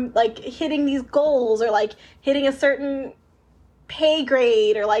need for, like, hitting these goals, or, like, hitting a certain pay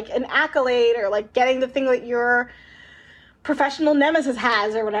grade, or, like, an accolade, or, like, getting the thing that your professional nemesis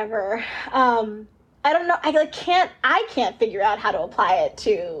has, or whatever. I don't know. I can't figure out how to apply it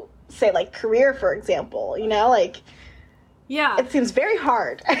to, say, like, career, for example, you know? Like... Yeah. It seems very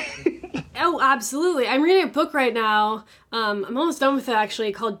hard. Oh, absolutely. I'm reading a book right now. I'm almost done with it,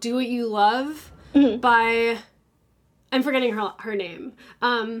 actually, called Do What You Love by... I'm forgetting her name.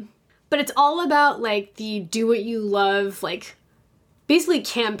 But it's all about, like, the Do What You Love, like, basically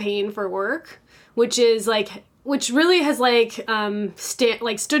campaign for work, which is, like... Which really has, like,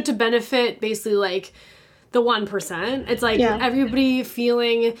 stood to benefit, basically, like, the 1%. It's, like, everybody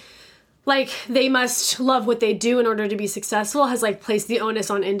feeling... like, they must love what they do in order to be successful, has, like, placed the onus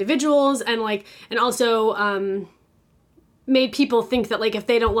on individuals, and, like, and also, made people think that, like, if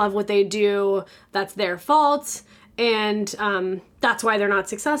they don't love what they do, that's their fault, and, that's why they're not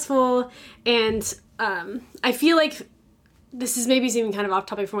successful, and, I feel like, this is maybe even kind of off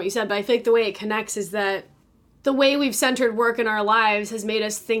topic from what you said, but I feel like the way it connects is that the way we've centered work in our lives has made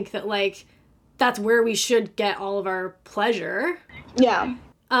us think that, like, that's where we should get all of our pleasure. Yeah.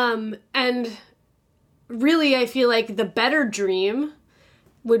 And really, I feel like the better dream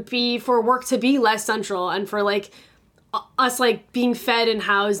would be for work to be less central, and for, like, us, like, being fed and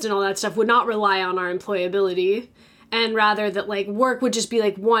housed and all that stuff would not rely on our employability, and rather that, like, work would just be,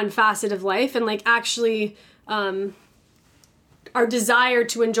 like, one facet of life, and, like, actually, our desire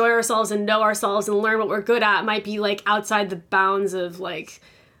to enjoy ourselves and know ourselves and learn what we're good at might be, like, outside the bounds of, like,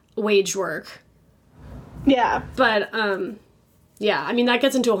 wage work. Yeah. But, yeah, I mean, that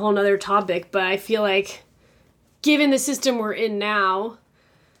gets into a whole nother topic, but I feel like, given the system we're in now,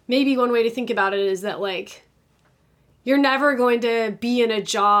 maybe one way to think about it is that, like, you're never going to be in a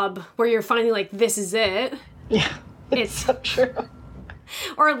job where you're finally like, this is it. Yeah, it's so true.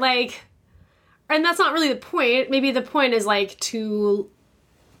 Or, like, and that's not really the point. Maybe the point is, like, to,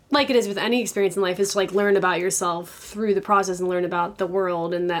 like it is with any experience in life, is to, like, learn about yourself through the process and learn about the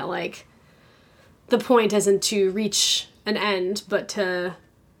world, and that, like, the point isn't to reach an end, but to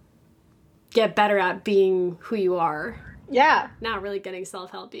get better at being who you are. Yeah. Not really getting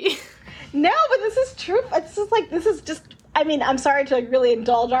self-helpy. No, but this is true. It's just like, this is just, I mean, I'm sorry to, like, really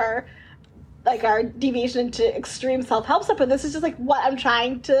indulge our deviation into extreme self-help stuff, but this is just, like, what I'm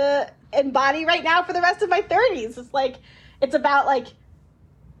trying to embody right now for the rest of my 30s. It's like, it's about, like,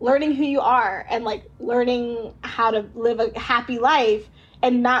 learning who you are, and, like, learning how to live a happy life,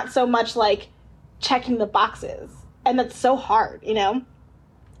 and not so much, like, checking the boxes. And that's so hard, you know?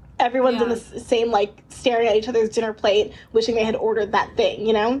 Everyone's in the same, like, staring at each other's dinner plate, wishing they had ordered that thing,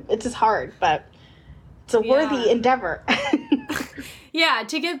 you know? It's just hard, but it's a worthy endeavor. Yeah,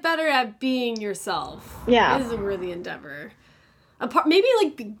 to get better at being yourself. Yeah. Is a worthy endeavor. Maybe,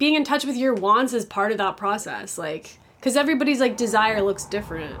 like, being in touch with your wants is part of that process, like, because everybody's, like, desire looks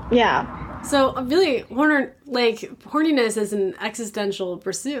different. Yeah. So really, horniness is an existential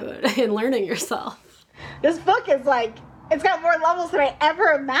pursuit in learning yourself. This book is like, it's got more levels than I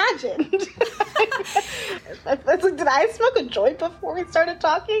ever imagined. It's like, did I smoke a joint before we started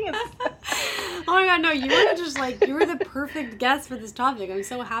talking? Oh my god, no, you were just like, you were the perfect guest for this topic. I'm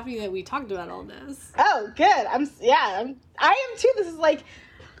so happy that we talked about all this. Oh, good. I am too. This is like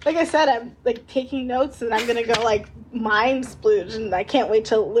I said, I'm like taking notes and I'm gonna go like mind splooge, and I can't wait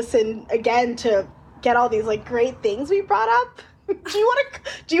to listen again to get all these like great things we brought up. Do you want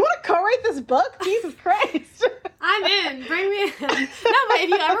to co-write this book? Jesus Christ. I'm in. Bring me in. No, but if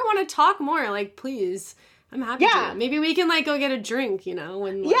you ever want to talk more, like, please, I'm happy to. Maybe we can like go get a drink,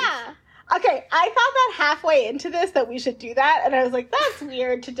 when like... Yeah. Okay, I thought that halfway into this that we should do that, and I was like, that's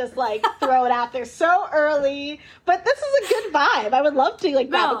weird to just like throw it out there so early. But this is a good vibe. I would love to like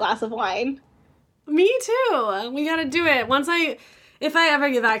grab a glass of wine. Me too. We gotta do it. If I ever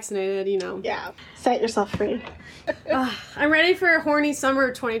get vaccinated, Yeah. Set yourself free. I'm ready for horny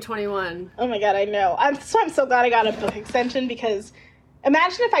summer 2021. Oh my god, I know. I'm so glad I got a book extension, because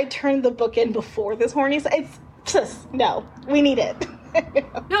imagine if I turned the book in before this horny. It's just, no, we need it.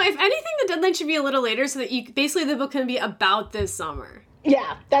 No, if anything, the deadline should be a little later so that the book can be about this summer.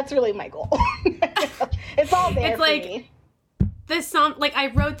 Yeah, that's really my goal. It's all there for me.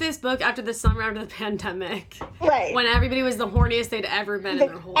 I wrote this book after the summer after the pandemic. Right. When everybody was the horniest they'd ever been in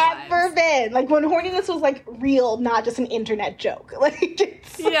their whole lives. Ever been. Like when horniness was like real, not just an internet joke. Like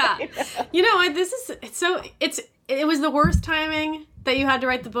it's yeah. It was the worst timing that you had to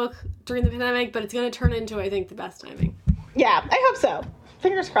write the book during the pandemic, but it's gonna turn into, I think, the best timing. Yeah, I hope so.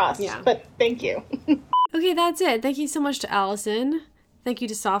 Fingers crossed. Yeah. But thank you. Okay, that's it. Thank you so much to Allison. Thank you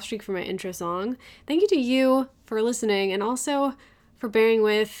to Soft Streak for my intro song. Thank you to you for listening, and also for bearing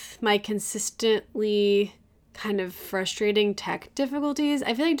with my consistently kind of frustrating tech difficulties.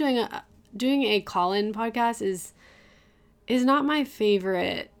 I feel like doing a call-in podcast is not my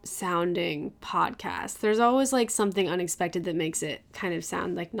favorite sounding podcast. There's always like something unexpected that makes it kind of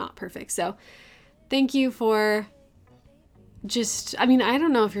sound like not perfect. So thank you for I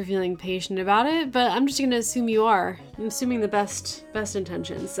don't know if you're feeling patient about it, but I'm just going to assume you are. I'm assuming the best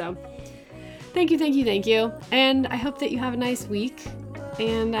intentions. So thank you. And I hope that you have a nice week.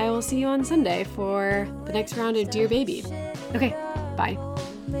 And I will see you on Sunday for the next round of Dear Baby. Okay, bye.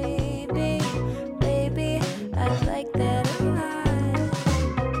 Maybe I'd like